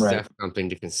option is Right. definitely something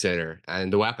to consider.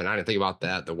 And the weapon, I didn't think about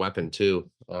that. The weapon too.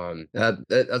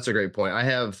 That's a great point. I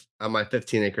have on my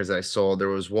 15 acres I sold. There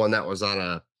was one that was on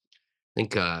I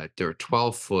think there were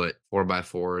 12-foot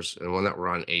 4x4s and one that were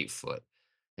on 8-foot.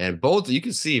 And both you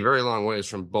can see very long ways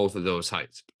from both of those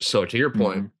heights. So to your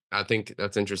point, I think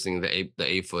that's interesting. The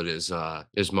 8-foot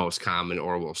is most common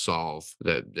or will solve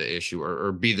the issue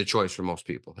or be the choice for most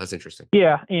people. That's interesting.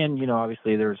 Yeah, and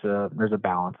obviously there's a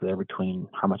balance there between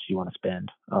how much you want to spend.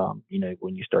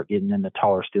 When you start getting into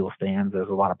taller steel stands, there's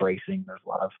a lot of bracing. There's a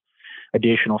lot of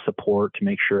additional support to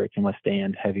make sure it can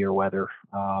withstand heavier weather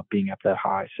being up that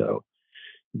high. So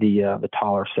the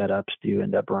taller setups do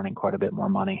end up running quite a bit more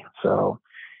money. So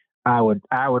I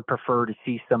would prefer to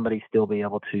see somebody still be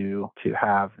able to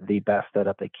have the best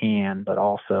setup they can, but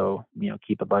also,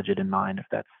 keep a budget in mind if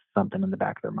that's something in the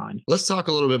back of their mind. Let's talk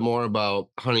a little bit more about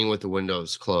hunting with the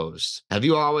windows closed. Have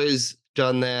you always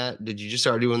done that? Did you just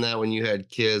start doing that when you had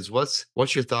kids? What's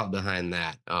your thought behind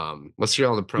that? Let's hear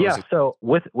all the pros. Yeah, so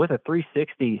with a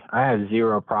 360, I have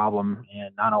zero problem,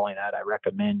 and not only that, I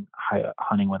recommend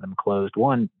hunting with them closed.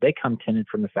 One, they come tinted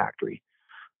from the factory.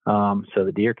 So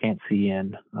the deer can't see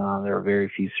in. There are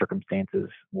very few circumstances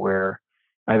where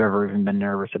I've ever even been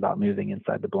nervous about moving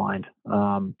inside the blind.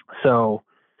 So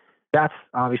that's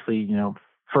obviously,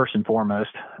 first and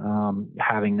foremost,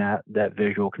 having that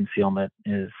visual concealment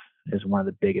is one of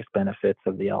the biggest benefits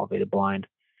of the elevated blind.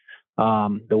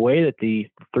 The way that the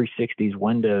 360s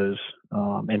windows,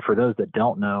 and for those that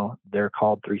don't know, they're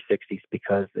called 360s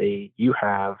because you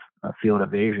have a field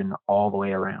of vision all the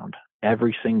way around.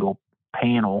 Every single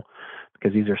panel,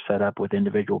 because these are set up with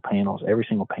individual panels, every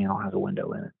single panel has a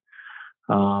window in it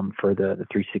for the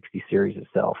 360 series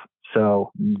itself.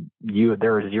 So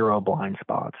there are zero blind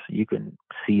spots. You can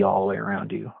see all the way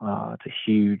around you. It's a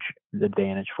huge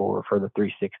advantage for the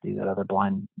 360 that other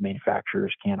blind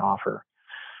manufacturers can't offer.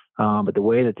 But the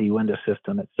way that the window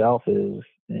system itself is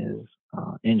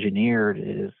engineered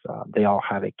is they all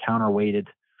have a counterweighted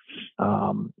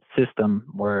system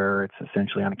where it's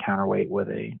essentially on a counterweight with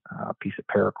a piece of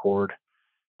paracord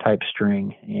type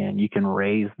string, and you can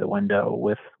raise the window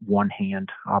with one hand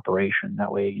operation.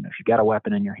 That way, if you've got a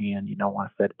weapon in your hand, you don't want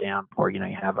to set it down, or you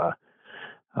have a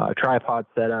tripod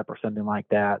set up or something like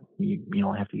that. You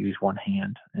only have to use one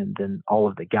hand, and then all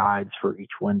of the guides for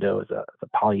each window is a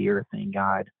polyurethane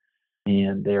guide.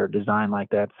 And they're designed like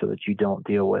that so that you don't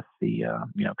deal with the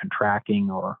contracting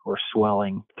or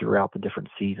swelling throughout the different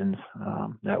seasons.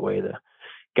 That way the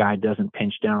guide doesn't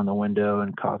pinch down on the window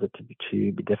and cause it to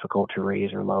be difficult to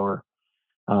raise or lower.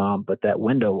 But that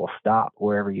window will stop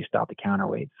wherever you stop the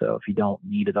counterweight. So if you don't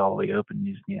need it all the way open,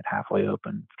 you just need it halfway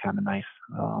open. It's kind of nice.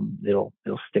 It'll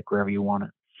stick wherever you want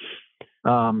it.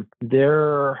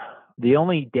 The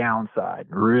only downside,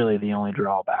 really the only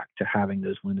drawback to having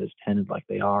those windows tinted like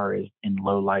they are, is in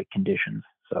low light conditions.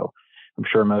 So I'm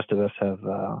sure most of us have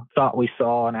thought we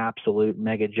saw an absolute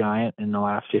mega giant in the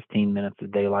last 15 minutes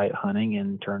of daylight hunting,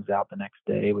 and turns out the next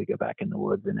day we go back in the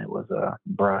woods and it was a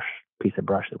piece of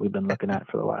brush that we've been looking at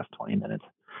for the last 20 minutes.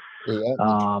 Yeah,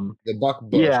 the buck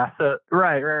bush. Yeah. So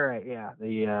right. Yeah.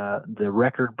 The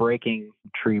record breaking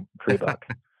tree buck.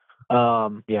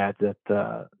 Yeah,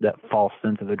 that false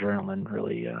sense of adrenaline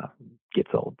really gets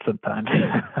old sometimes.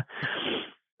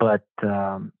 But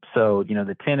so,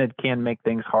 the tinted can make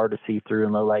things hard to see through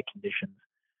in low light conditions.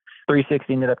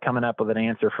 360 ended up coming up with an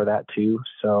answer for that too.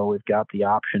 So we've got the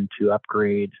option to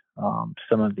upgrade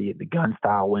some of the gun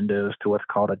style windows to what's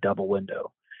called a double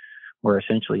window, where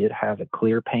essentially it has a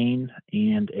clear pane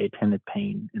and a tinted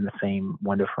pane in the same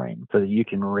window frame, so that you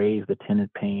can raise the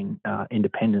tinted pane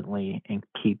independently and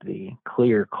keep the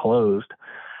clear closed,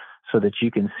 so that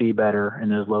you can see better in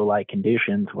those low light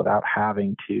conditions without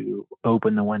having to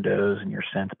open the windows and your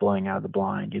scent's blowing out of the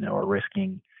blind, or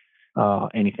risking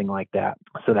anything like that.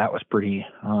 So that was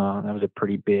that was a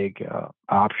pretty big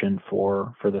option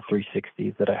for the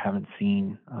 360s that I haven't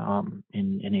seen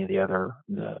in any of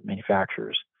the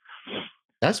manufacturers.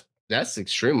 That's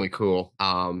extremely cool.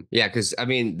 Yeah, because I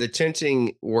mean the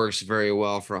tinting works very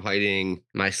well for hiding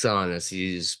my son as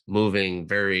he's moving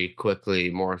very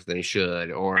quickly more than he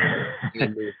should, or right?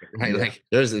 Yeah. Like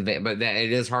but that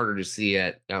it is harder to see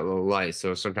at low light.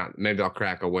 So sometimes maybe I'll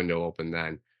crack a window open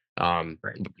then. Right.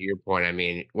 But to your point, I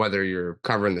mean, whether you're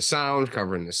covering the sound,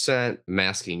 covering the scent,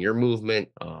 masking your movement,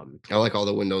 I like all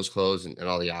the windows closed and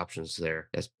all the options there.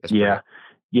 That's Yeah.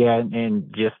 Yeah,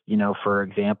 and just, for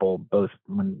example,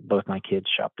 when both my kids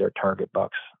shot their target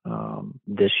bucks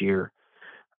this year,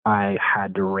 I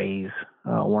had to raise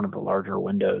one of the larger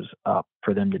windows up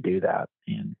for them to do that.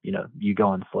 And you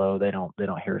going slow, they don't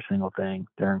hear a single thing.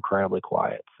 They're incredibly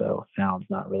quiet, so sound's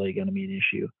not really going to be an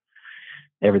issue.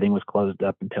 Everything was closed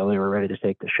up until they were ready to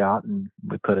take the shot, and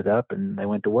we put it up, and they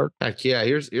went to work. Heck yeah,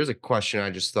 here's a question I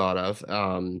just thought of.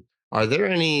 Are there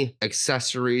any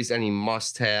accessories, any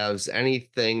must-haves,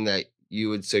 anything that you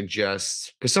would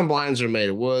suggest? Because some blinds are made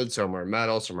of wood, some are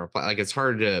metal, some are like it's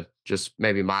hard to just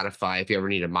maybe modify if you ever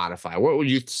need to modify. What would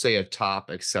you say a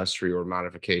top accessory or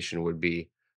modification would be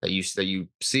that you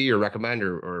see or recommend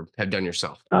or have done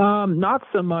yourself? Not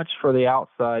so much for the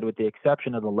outside, with the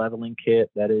exception of the leveling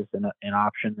kit. That is an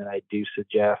option that I do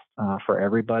suggest for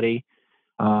everybody.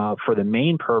 For the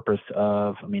main purpose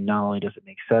of, not only does it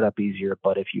make setup easier,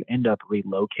 but if you end up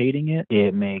relocating it,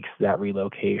 it makes that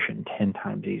relocation 10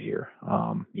 times easier.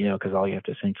 Because all you have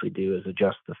to essentially do is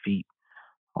adjust the feet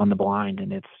on the blind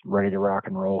and it's ready to rock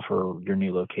and roll for your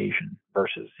new location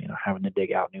versus, having to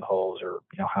dig out new holes or,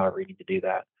 however you need to do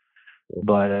that.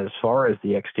 But as far as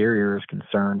the exterior is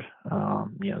concerned,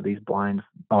 these blinds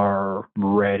are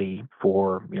ready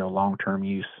for, long-term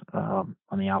use on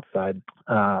the outside.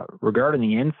 Regarding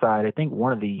the inside, I think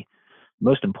one of the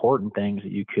most important things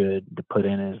that you could put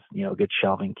in is, a good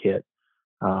shelving kit.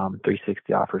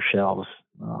 360 offers shelves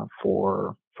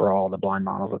for all the blind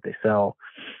models that they sell.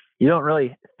 You don't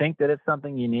really think that it's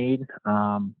something you need,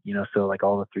 so like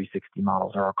all the 360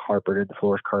 models are all carpeted, the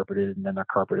floor is carpeted, and then they're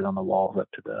carpeted on the walls up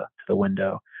to the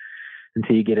window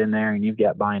until you get in there and you've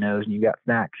got binos and you've got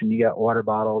snacks and you got water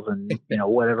bottles and,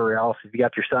 whatever else. If you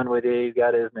got your son with you, you've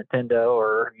got his Nintendo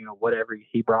or, whatever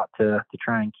he brought to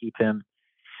try and keep him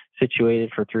situated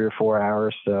for 3 or 4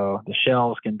 hours. So the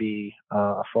shelves can be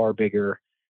a far bigger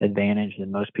advantage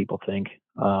than most people think.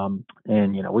 And,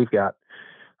 we've got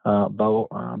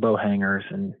bow hangers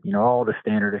and all the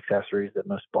standard accessories that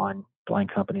most blind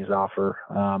companies offer.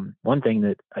 One thing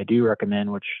that I do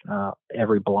recommend, which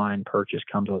every blind purchase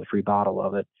comes with a free bottle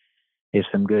of it, is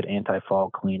some good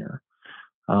anti-fog cleaner.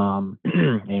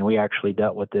 And we actually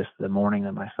dealt with this the morning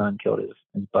that my son killed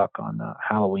his buck on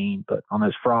Halloween. But on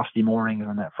those frosty mornings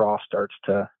when that frost starts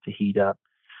to heat up,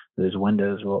 those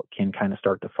windows can kind of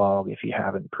start to fog if you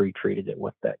haven't pre-treated it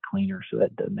with that cleaner. So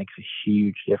that makes a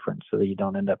huge difference, so that you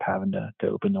don't end up having to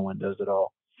open the windows at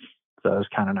all. So it was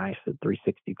kind of nice that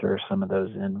 360 throws some of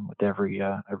those in with every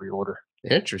order.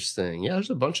 Interesting. Yeah, there's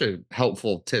a bunch of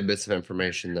helpful tidbits of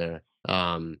information there.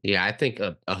 Yeah, I think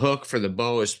a hook for the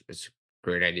bow is a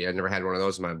great idea. I've never had one of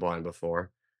those in my blind before.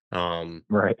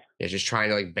 Right. It's just trying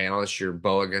to like balance your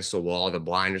bow against the wall, the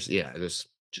blinders. Yeah, it's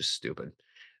just stupid.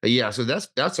 But yeah, so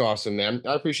that's awesome, man.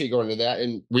 I appreciate going into that.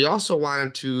 And we also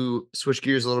wanted to switch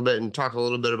gears a little bit and talk a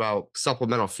little bit about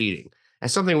supplemental feeding.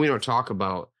 That's something we don't talk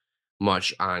about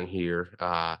much on here.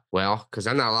 Because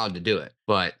I'm not allowed to do it,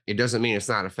 but it doesn't mean it's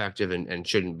not effective and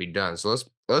shouldn't be done. So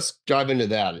let's dive into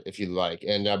that if you'd like.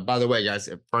 And by the way, guys,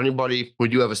 if for anybody, we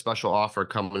do have a special offer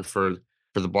coming for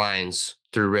the blinds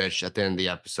through Rich at the end of the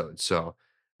episode. So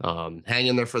hang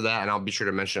in there for that, and I'll be sure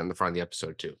to mention it in the front of the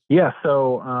episode too. Yeah.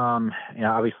 So,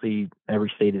 obviously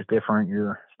every state is different.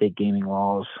 Your state gaming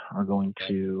laws are going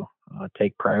to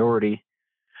take priority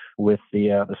with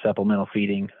the supplemental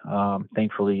feeding.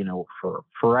 Thankfully, for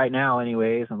right now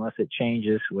anyways, unless it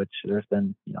changes, which there's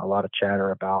been, a lot of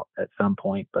chatter about at some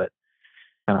point, but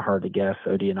kind of hard to guess.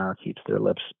 ODNR keeps their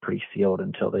lips pretty sealed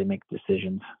until they make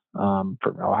decisions.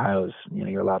 For Ohio's,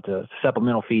 you're allowed to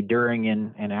supplemental feed during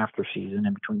and after season,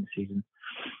 in between the season.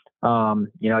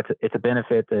 It's a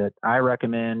benefit that I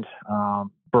recommend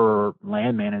for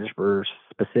land managers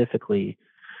specifically,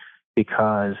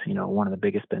 because one of the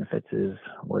biggest benefits is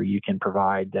where you can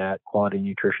provide that quality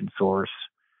nutrition source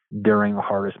during the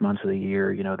hardest months of the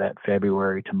year. That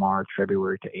February to March,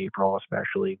 February to April,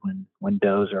 especially when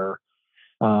does are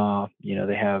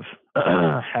they have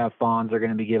have fawns they're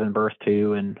going to be giving birth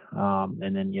to, and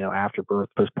then after birth,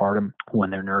 postpartum, when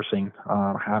they're nursing,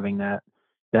 having that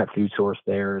food source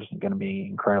there is going to be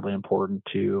incredibly important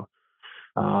to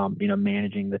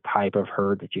managing the type of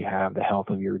herd that you have, the health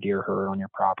of your deer herd on your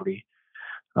property.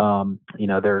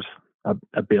 There's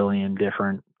a billion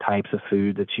different types of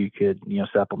food that you could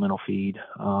supplemental feed.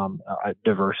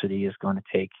 Diversity is going to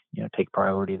take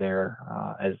priority there,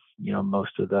 as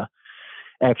most of the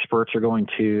experts are going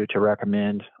to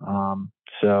recommend.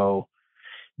 So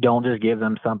don't just give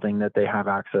them something that they have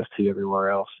access to everywhere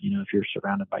else. If you're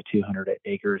surrounded by 200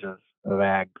 acres of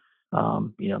ag,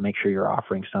 make sure you're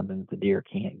offering something that the deer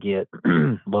can't get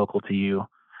local to you.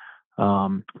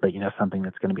 But something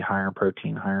that's going to be higher in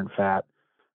protein, higher in fat.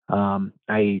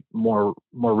 I more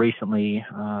recently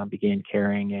began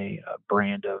carrying a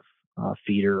brand of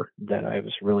feeder that I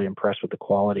was really impressed with the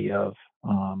quality of.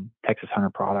 Texas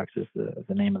Hunter Products is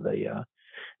the name of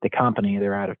the company.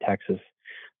 They're out of Texas,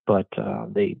 but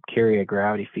they carry a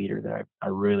gravity feeder that I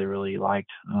really, really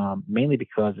liked, mainly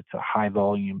because it's a high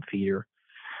volume feeder.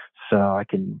 So I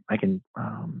can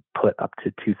put up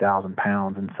to 2,000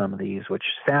 pounds in some of these, which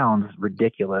sounds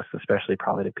ridiculous, especially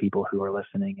probably to people who are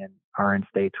listening and are in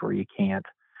states where you can't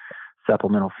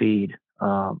supplemental feed.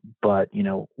 But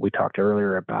we talked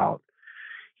earlier about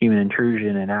human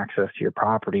intrusion and access to your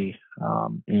property,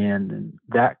 and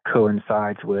that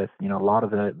coincides with a lot of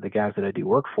the guys that I do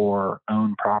work for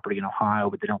own property in Ohio,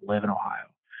 but they don't live in Ohio.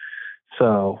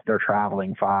 So they're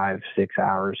traveling 5-6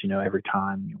 hours, every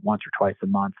time, once or twice a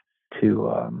month,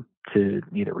 to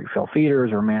either refill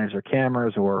feeders or manage their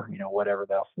cameras or whatever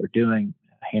else they're doing,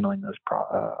 handling those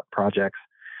projects.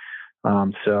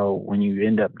 So when you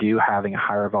end up having a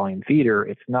higher volume feeder,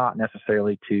 it's not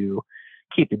necessarily to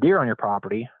keep the deer on your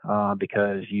property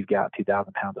because you've got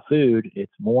 2,000 pounds of food.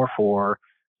 It's more so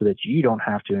that you don't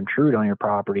have to intrude on your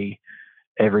property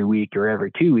every week or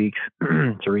every 2 weeks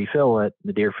to refill it.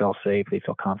 The deer feel safe, they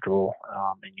feel comfortable,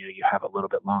 and you have a little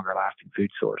bit longer lasting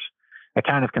food source. I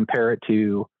kind of compare it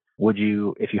to,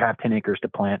 if you have 10 acres to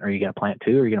plant, are you going to plant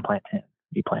 2 or are you going to plant 10?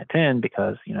 You plant 10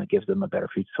 because, it gives them a better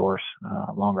food source,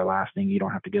 longer lasting. You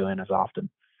don't have to go in as often,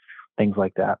 things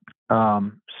like that.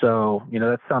 So,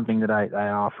 that's something that I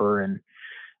offer, and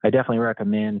I definitely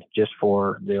recommend just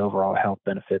for the overall health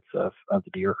benefits of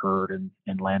the deer herd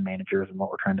and land managers and what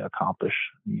we're trying to accomplish,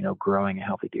 growing a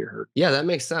healthy deer herd. Yeah, that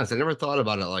makes sense. I never thought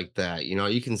about it like that.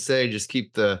 You can say just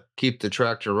keep the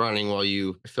tractor running while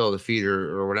you fill the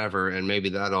feeder or whatever, and maybe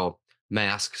that'll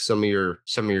mask some of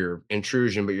your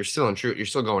intrusion, but you're still you're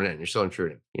still going in, you're still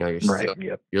intruding. You're Right. still,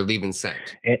 Yep. you're leaving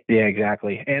scent. Yeah,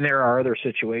 exactly. And there are other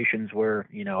situations where,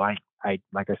 I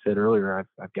like I said earlier,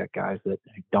 I've got guys that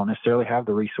don't necessarily have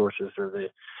the resources or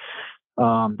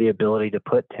the ability to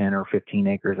put 10 or 15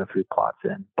 acres of food plots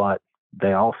in, but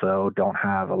they also don't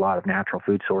have a lot of natural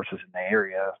food sources in the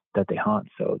area that they hunt.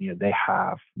 So, they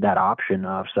have that option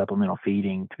of supplemental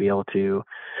feeding to be able to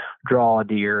draw a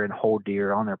deer and hold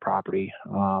deer on their property,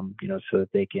 so that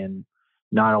they can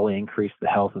not only increase the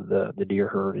health of the deer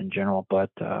herd in general, but,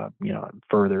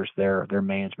 furthers their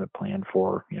management plan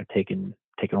for, taking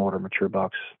older mature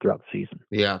bucks throughout the season.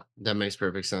 Yeah, that makes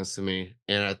perfect sense to me.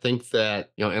 And I think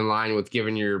that, in line with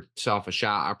giving yourself a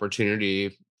shot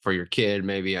opportunity for your kid,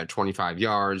 maybe at 25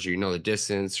 yards, or the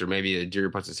distance, or maybe a deer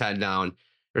puts its head down,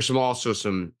 there's also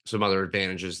some other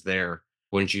advantages there,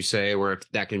 wouldn't you say, where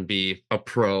that can be a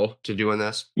pro to doing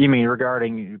this? You mean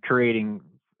regarding creating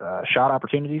shot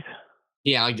opportunities?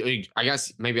 Yeah, I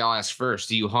guess maybe I'll ask first,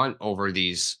 do you hunt over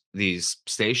these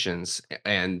stations?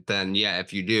 And then, yeah,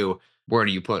 if you do, where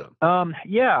do you put them?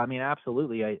 Yeah, I mean,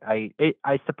 absolutely.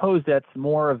 I suppose that's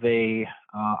more of a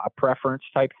preference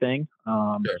type thing.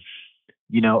 Sure.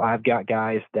 I've got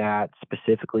guys that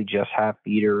specifically just have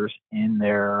feeders in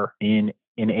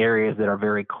areas that are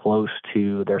very close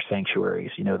to their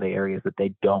sanctuaries, the areas that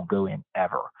they don't go in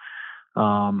ever.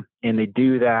 And they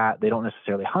do that. They don't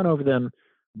necessarily hunt over them,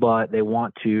 but they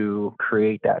want to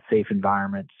create that safe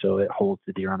environment so it holds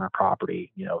the deer on their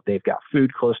property. They've got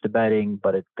food close to bedding,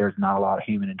 but there's not a lot of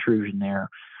human intrusion there.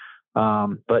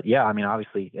 But yeah, I mean,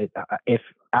 obviously,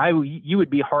 you would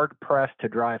be hard pressed to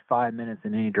drive 5 minutes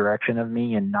in any direction of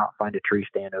me and not find a tree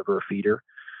stand over a feeder.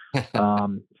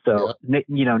 So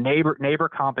neighbor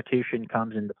competition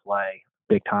comes into play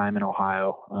big time in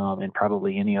Ohio, and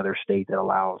probably any other state that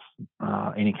allows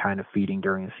any kind of feeding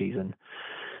during the season.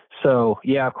 So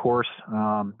yeah, of course,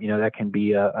 that can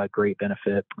be a great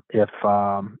benefit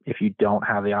if you don't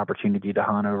have the opportunity to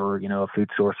hunt over, a food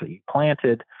source that you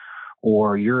planted,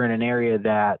 or you're in an area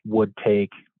that would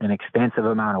take an extensive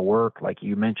amount of work. Like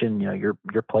you mentioned, your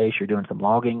place, you're doing some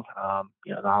logging. Not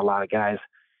a lot of guys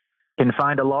can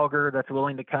find a logger that's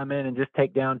willing to come in and just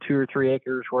take down 2 or 3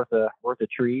 acres worth of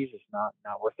trees. It's not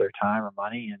worth their time or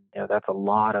money. And, that's a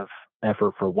lot of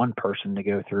effort for one person to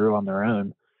go through on their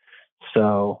own.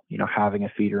 So, having a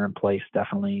feeder in place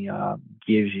definitely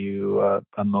gives you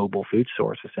a mobile food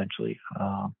source, essentially.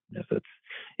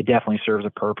 It definitely serves a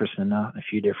purpose in a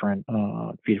few different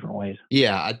ways.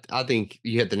 Yeah, I think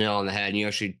you hit the nail on the head. And you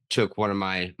actually took one of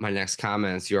my next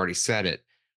comments. You already said it.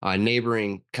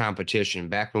 Neighboring competition.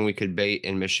 Back when we could bait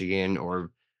in Michigan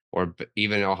or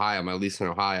even Ohio, at least in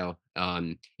Ohio.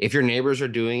 If your neighbors are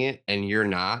doing it and you're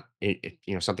not,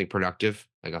 something productive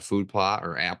like a food plot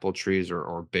or apple trees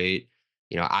or bait,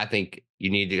 I think you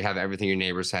need to have everything your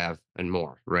neighbors have and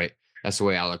more, right? That's the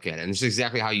way I look at it. And it's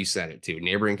exactly how you said it too.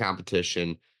 Neighboring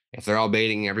competition. If they're all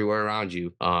baiting everywhere around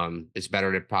you, it's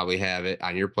better to probably have it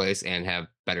on your place and have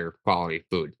better quality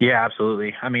food. Yeah,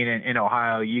 absolutely. I mean, in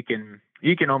Ohio, you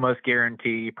can almost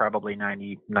guarantee probably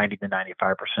 90 to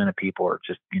 95% of people are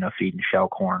just, feeding shell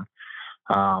corn.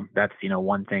 That's,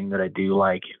 one thing that I do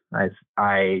like is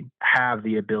I have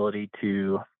the ability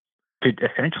to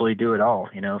essentially do it all.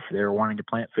 If they're wanting to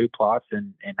plant food plots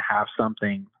and have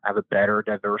a better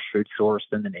diverse food source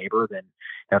than the neighbor, then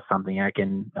that's something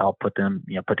I'll put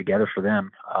together for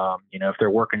them. If they're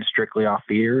working strictly off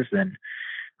feeders, then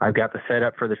I've got the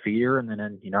setup for the feeder. And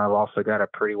then, I've also got a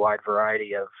pretty wide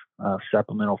variety of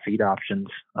supplemental feed options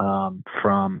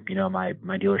from, my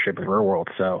dealership with Real World.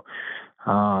 So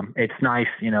it's nice,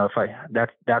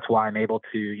 that's why I'm able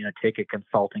to, take a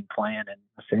consulting plan and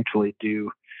essentially do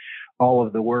all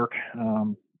of the work.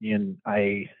 And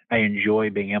I enjoy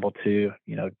being able to,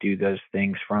 do those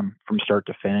things from start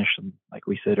to finish. And like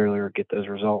we said earlier, get those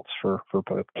results for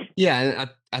folks. Yeah, and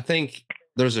I think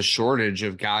there's a shortage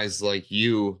of guys like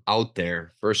you out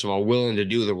there. First of all, willing to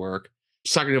do the work.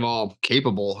 Second of all,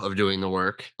 capable of doing the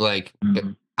work. Like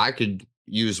I could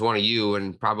use one of you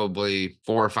in probably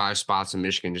 4 or 5 spots in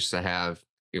Michigan just to have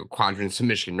quadrants of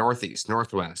Michigan, Northeast,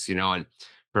 Northwest, and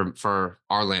for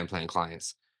our land plan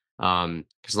clients.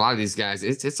 Because a lot of these guys,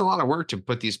 it's a lot of work to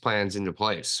put these plans into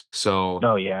place. So,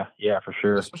 oh yeah, for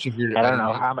sure. Especially if you're, and I don't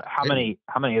know how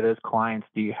many of those clients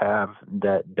do you have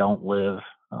that don't live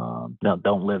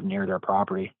near their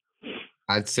property?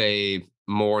 I'd say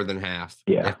more than half.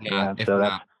 Yeah, if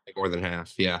not more than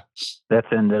half. Yeah, that's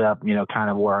ended up,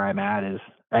 kind of where I'm at is,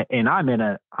 and I'm in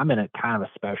a kind of a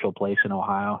special place in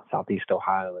Ohio. Southeast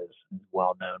Ohio is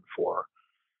well known for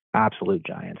absolute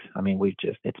giants. I mean,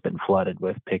 it's been flooded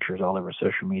with pictures all over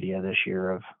social media this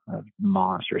year of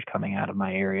monsters coming out of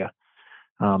my area.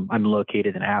 I'm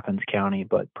located in Athens County,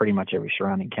 but pretty much every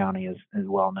surrounding county is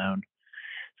well known.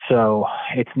 So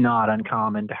it's not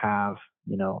uncommon to have,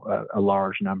 a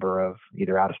large number of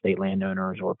either out-of-state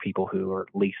landowners or people who are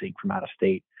leasing from out of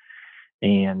state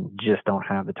and just don't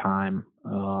have the time,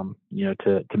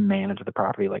 to manage the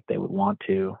property like they would want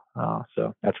to.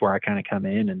 So that's where I kind of come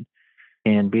in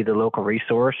and be the local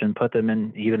resource and put them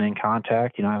in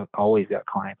contact. I've always got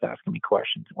clients asking me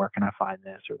questions. Where can I find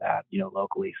this or that,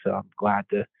 locally? So I'm glad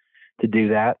to do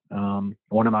that.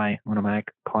 One of my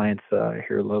clients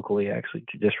here locally actually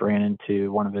just ran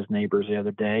into one of his neighbors the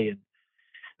other day and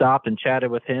stopped and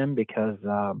chatted with him because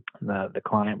the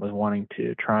client was wanting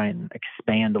to try and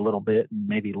expand a little bit and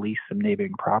maybe lease some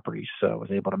neighboring properties. So I was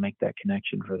able to make that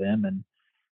connection for them, and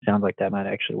sounds like that might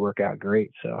actually work out great.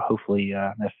 So hopefully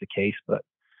that's the case, but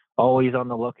always on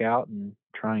the lookout and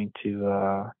trying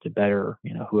to better,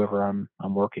 whoever I'm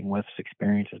working with's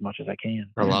experience as much as I can.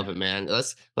 I love it, man.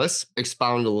 Let's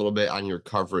expound a little bit on your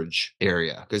coverage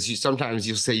area, because sometimes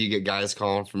you'll say you get guys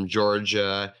calling from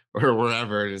Georgia or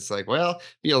wherever, and it's like, well,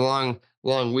 be a long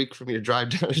long week from your drive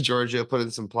down to Georgia, put in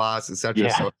some plots, etc.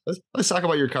 Yeah. So let's talk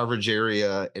about your coverage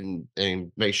area and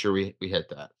make sure we hit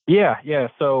that. Yeah.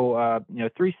 So,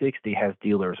 360 has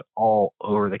dealers all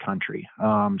over the country.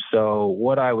 So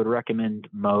what I would recommend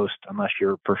most, unless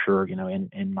you're for sure,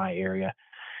 in my area,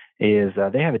 is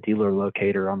they have a dealer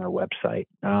locator on their website.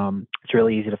 It's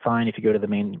really easy to find if you go to the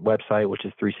main website, which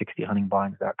is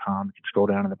 360huntingblinds.com. You can scroll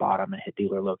down to the bottom and hit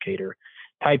dealer locator.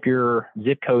 Type your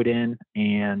zip code in,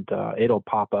 and it'll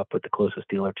pop up with the closest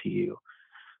dealer to you.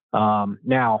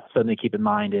 Now, something to keep in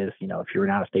mind is, if you're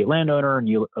an out-of-state landowner and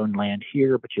you own land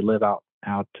here, but you live out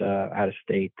of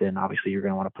state, then obviously you're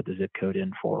going to want to put the zip code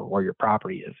in for where your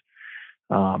property is.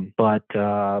 But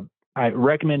I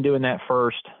recommend doing that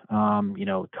first.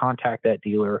 Contact that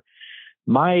dealer.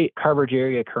 My coverage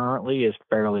area currently is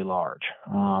fairly large.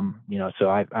 So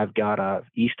I've got a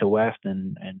east to west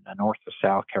and a north to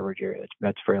south coverage area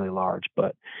that's fairly large.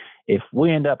 But if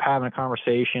we end up having a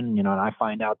conversation, and I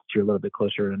find out that you're a little bit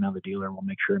closer to another dealer, we'll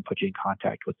make sure and put you in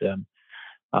contact with them.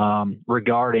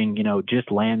 Regarding,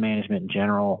 just land management in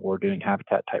general or doing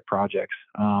habitat type projects,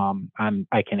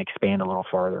 I can expand a little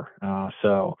farther.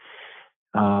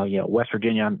 West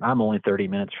Virginia, I'm only 30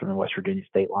 minutes from the West Virginia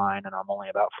state line, and I'm only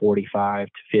about 45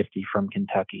 to 50 from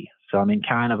Kentucky. So I'm in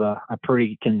kind of a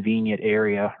pretty convenient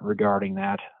area regarding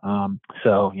that.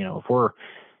 If we're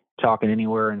talking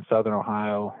anywhere in Southern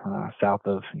Ohio, south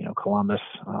of, Columbus,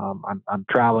 I'm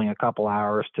traveling a couple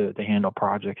hours to handle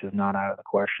projects is not out of the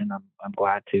question. I'm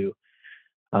glad to,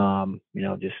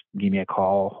 just give me a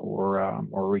call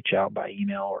or reach out by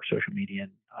email or social media,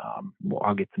 and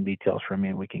I'll get some details from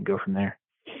you and we can go from there.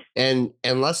 And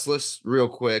let's list real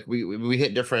quick. We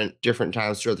hit different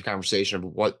times throughout the conversation of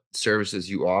what services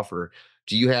you offer.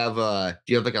 Do you have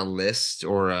like a list,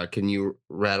 or can you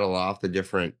rattle off the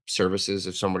different services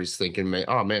if somebody's thinking,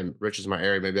 oh man, Rich is my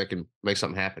area, maybe I can make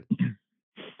something happen?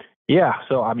 Yeah.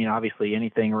 So obviously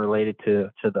anything related to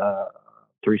the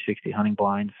 360 hunting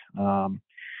blinds.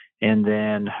 And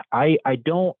then I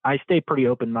stay pretty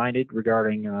open-minded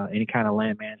regarding any kind of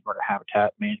land management or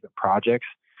habitat management projects.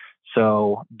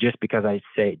 So just because I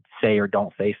say or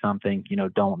don't say something,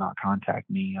 don't not contact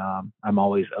me. I'm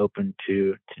always open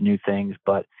to new things,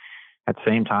 but at the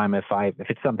same time, if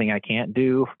it's something I can't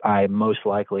do, I most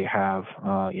likely have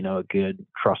a good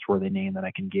trustworthy name that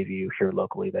I can give you here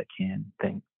locally that can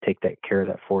take that care of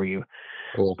that for you.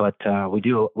 Cool. But we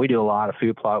do a lot of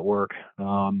food plot work.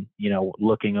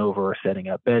 Looking over setting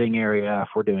up bedding area. If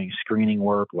we're doing screening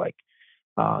work, like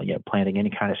planting any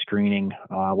kind of screening,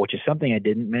 which is something I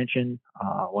didn't mention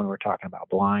when we were talking about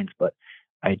blinds, but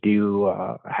I do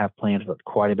have plans with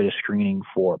quite a bit of screening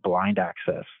for blind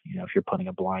access. If you're putting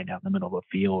a blind out in the middle of a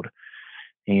field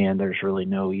and there's really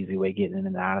no easy way getting in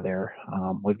and out of there,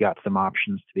 we've got some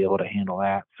options to be able to handle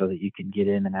that so that you can get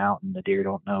in and out and the deer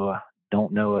don't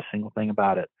know a single thing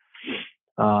about it.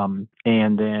 And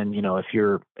then, if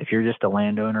you're just a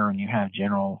landowner and you have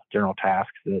general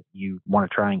tasks that you want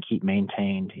to try and keep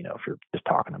maintained, if you're just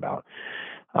talking about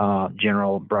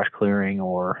general brush clearing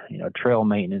or, trail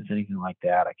maintenance, anything like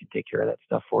that, I can take care of that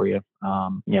stuff for you. A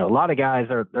lot of guys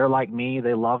they're like me.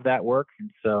 They love that work.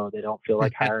 And so they don't feel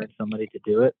like hiring somebody to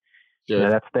do it. Sure.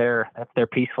 That's their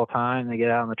peaceful time. They get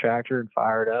out on the tractor and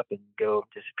fire it up and go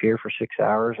disappear for 6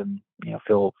 hours and,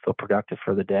 feel productive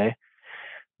for the day.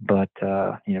 But,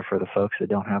 for the folks that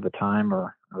don't have the time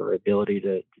or ability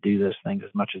to do those things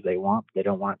as much as they want, they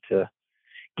don't want to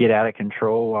get out of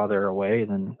control while they're away,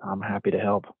 then I'm happy to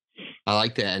help. I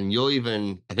like that. And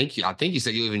I think you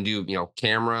said you'll even do,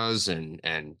 cameras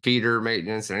and feeder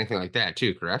maintenance and anything like that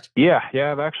too, correct? Yeah.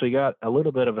 I've actually got a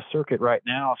little bit of a circuit right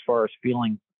now as far as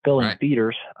filling Right.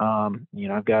 feeders.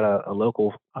 I've got a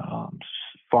local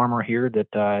farmer here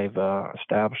that I've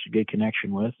established a good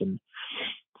connection with, and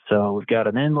so we've got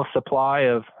an endless supply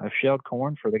of shelled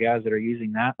corn for the guys that are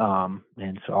using that.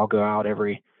 And so I'll go out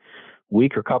every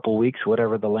week or couple weeks,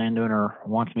 whatever the landowner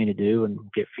wants me to do, and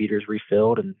get feeders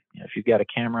refilled. And if you've got a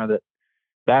camera that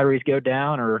batteries go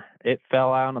down or it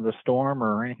fell out of the storm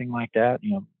or anything like that,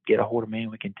 get a hold of me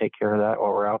and we can take care of that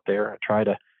while we're out there. I try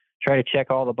to check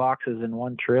all the boxes in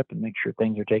one trip and make sure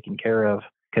things are taken care of.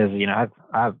 Because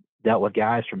I've dealt with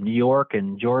guys from New York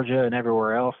and Georgia and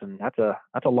everywhere else, and that's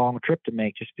a long trip to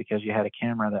make just because you had a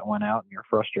camera that went out and you're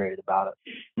frustrated about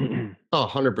it. Oh,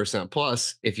 100%.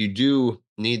 Plus, if you do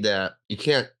need that, you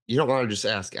don't want to just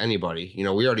ask anybody.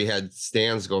 We already had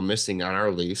stands go missing on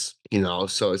our lease,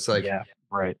 so it's like, Yeah,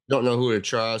 right. don't know who to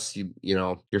trust.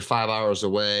 You're 5 hours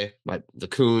away, but the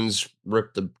coons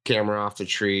ripped the camera off the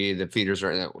tree, the feeders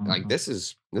are like, this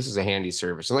is a handy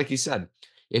service. And like you said,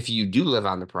 if you do live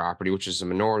on the property, which is the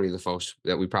minority of the folks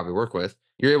that we probably work with,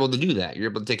 you're able to do that. You're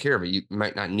able to take care of it. You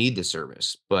might not need the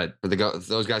service, but for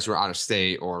those guys who are out of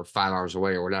state or 5 hours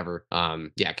away or whatever,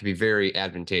 it can be very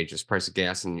advantageous. Price of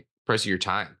gas and price of your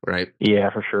time, right? Yeah,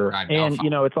 for sure. Right, And,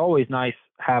 it's always nice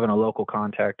having a local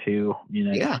contact too,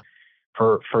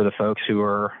 for the folks who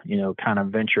are, kind of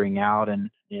venturing out and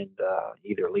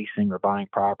either leasing or buying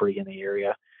property in the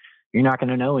area. You're not going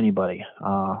to know anybody.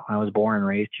 I was born and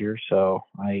raised here, so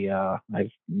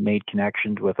I've made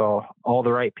connections with all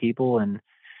the right people. And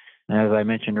as I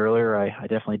mentioned earlier, I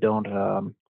definitely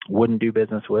wouldn't do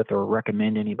business with or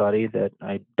recommend anybody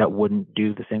that wouldn't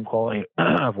do the same quality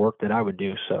of work that I would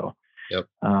do. So yep.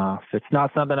 If it's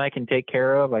not something I can take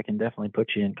care of, I can definitely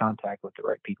put you in contact with the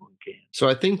right people who can. So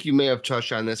I think you may have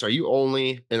touched on this. Are you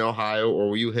only in Ohio, or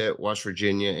will you hit West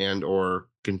Virginia and or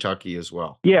Kentucky as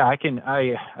well? Yeah,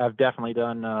 I've definitely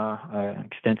done an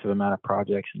extensive amount of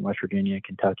projects in West Virginia,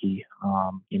 Kentucky,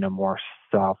 more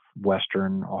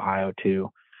southwestern Ohio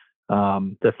too.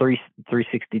 The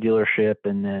 360 dealership,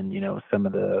 and then some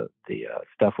of the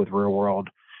stuff with Real World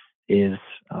is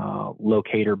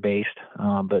locator based,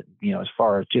 but as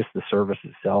far as just the service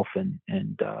itself and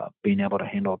being able to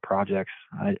handle projects,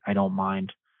 I don't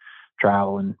mind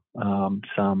traveling.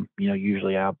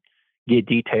 Usually I'll get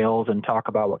details and talk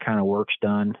about what kind of work's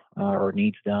done or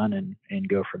needs done, and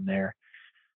go from there.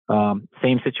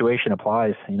 Same situation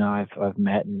applies. I've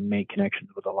met and made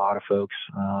connections with a lot of folks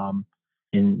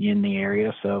in the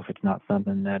area. So if it's not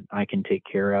something that I can take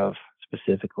care of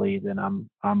specifically, then I'm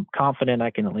confident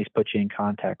I can at least put you in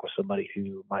contact with somebody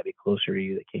who might be closer to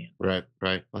you that can. Right.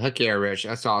 Well, heck yeah, Rich.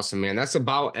 That's awesome, man. That's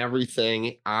about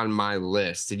everything on my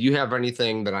list. Did you have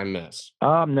anything that I missed?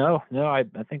 No. I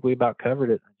think we about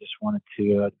covered it. I just wanted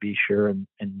to be sure and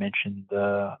mention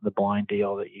the blind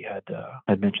deal that you had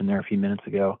mentioned there a few minutes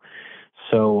ago.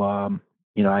 So, I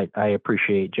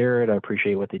appreciate Jared. I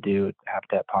appreciate what they do at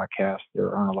Habitat Podcast.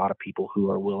 There aren't a lot of people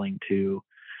who are willing to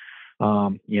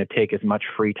take as much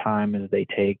free time as they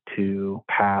take to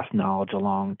pass knowledge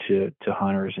along to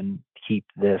hunters and keep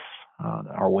this,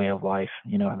 our way of life,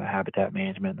 the habitat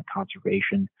management and the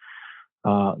conservation,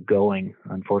 going.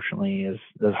 Unfortunately,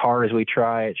 as hard as we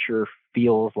try, it sure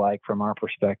feels like from our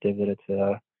perspective that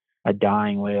it's a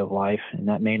dying way of life, and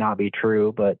that may not be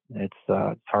true, but it's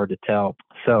hard to tell.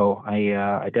 So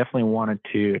I definitely wanted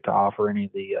to offer any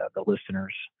of the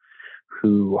listeners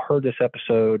who heard this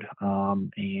episode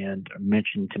and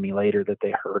mentioned to me later that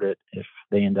they heard it, if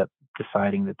they end up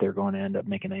deciding that they're going to end up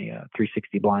making a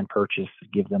 360 blind purchase,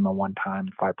 give them a one-time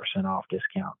 5% off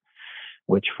discount,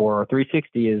 which for a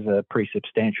 360 is a pretty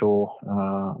substantial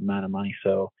amount of money.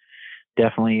 So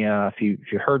definitely, if you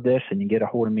heard this and you get a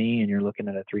hold of me and you're looking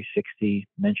at a 360,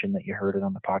 mention that you heard it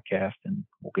on the podcast, and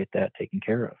we'll get that taken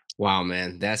care of. Wow,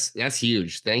 man, that's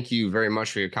huge. Thank you very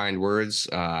much for your kind words.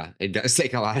 It does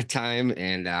take a lot of time,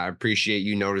 and I appreciate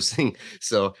you noticing.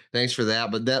 So thanks for that.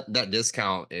 But that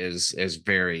discount is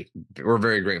we're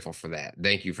very grateful for that.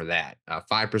 Thank you for that.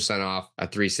 5% off a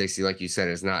 360, like you said,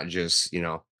 is not just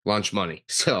lunch money.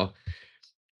 So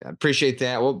I appreciate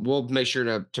that. We'll make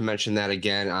sure to mention that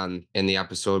again in the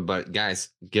episode. But guys,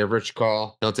 give Rich a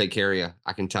call. He'll take care of you.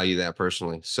 I can tell you that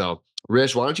personally. So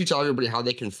Rich, why don't you tell everybody how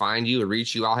they can find you or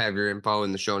reach you? I'll have your info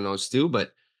in the show notes too.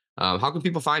 But how can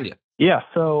people find you? Yeah,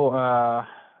 so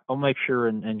I'll make sure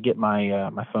and get my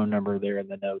phone number there in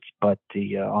the notes. But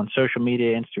on social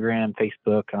media, Instagram,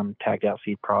 Facebook, I'm Tagged Out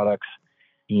Seed Products.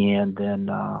 And then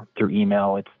through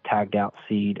email, it's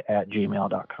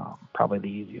taggedoutseed@gmail.com. Probably the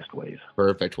easiest ways.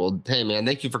 Perfect. Well, hey, man,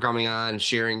 thank you for coming on,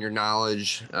 sharing your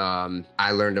knowledge.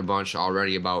 I learned a bunch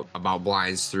already about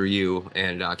blinds through you,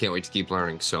 and I can't wait to keep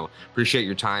learning. So appreciate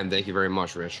your time. Thank you very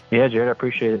much, Rich. Yeah, Jared, I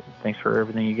appreciate it. Thanks for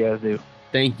everything you guys do.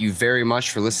 Thank you very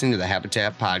much for listening to the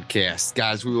Habitat Podcast.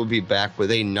 Guys, we will be back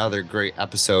with another great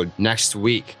episode next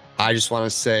week. I just want to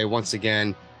say once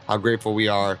again how grateful we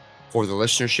are for the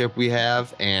listenership we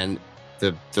have and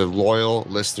the loyal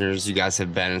listeners you guys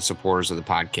have been and supporters of the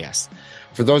podcast.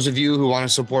 For those of you who want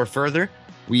to support further,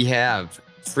 we have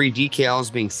free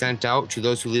decals being sent out to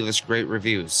those who leave us great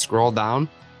reviews. Scroll down,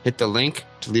 hit the link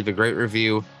to leave a great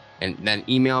review, and then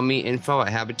email me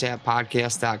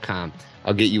info@habitatpodcast.com.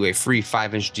 I'll get you a free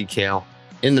 5-inch decal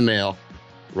in the mail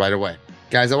right away.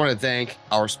 Guys, I want to thank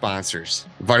our sponsors,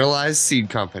 Vitalized Seed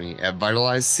Company at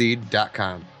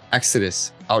vitalizedseed.com.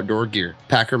 Exodus Outdoor Gear,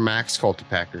 Packer Max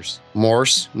Cultipackers,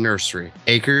 Morse Nursery,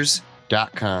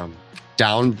 Acres.com,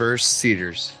 Downburst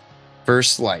Cedars,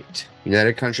 First Light,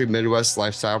 United Country Midwest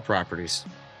Lifestyle Properties.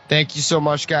 Thank you so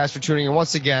much, guys, for tuning in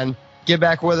once again. Get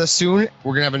back with us soon.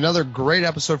 We're going to have another great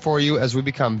episode for you as we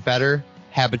become better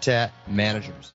habitat managers.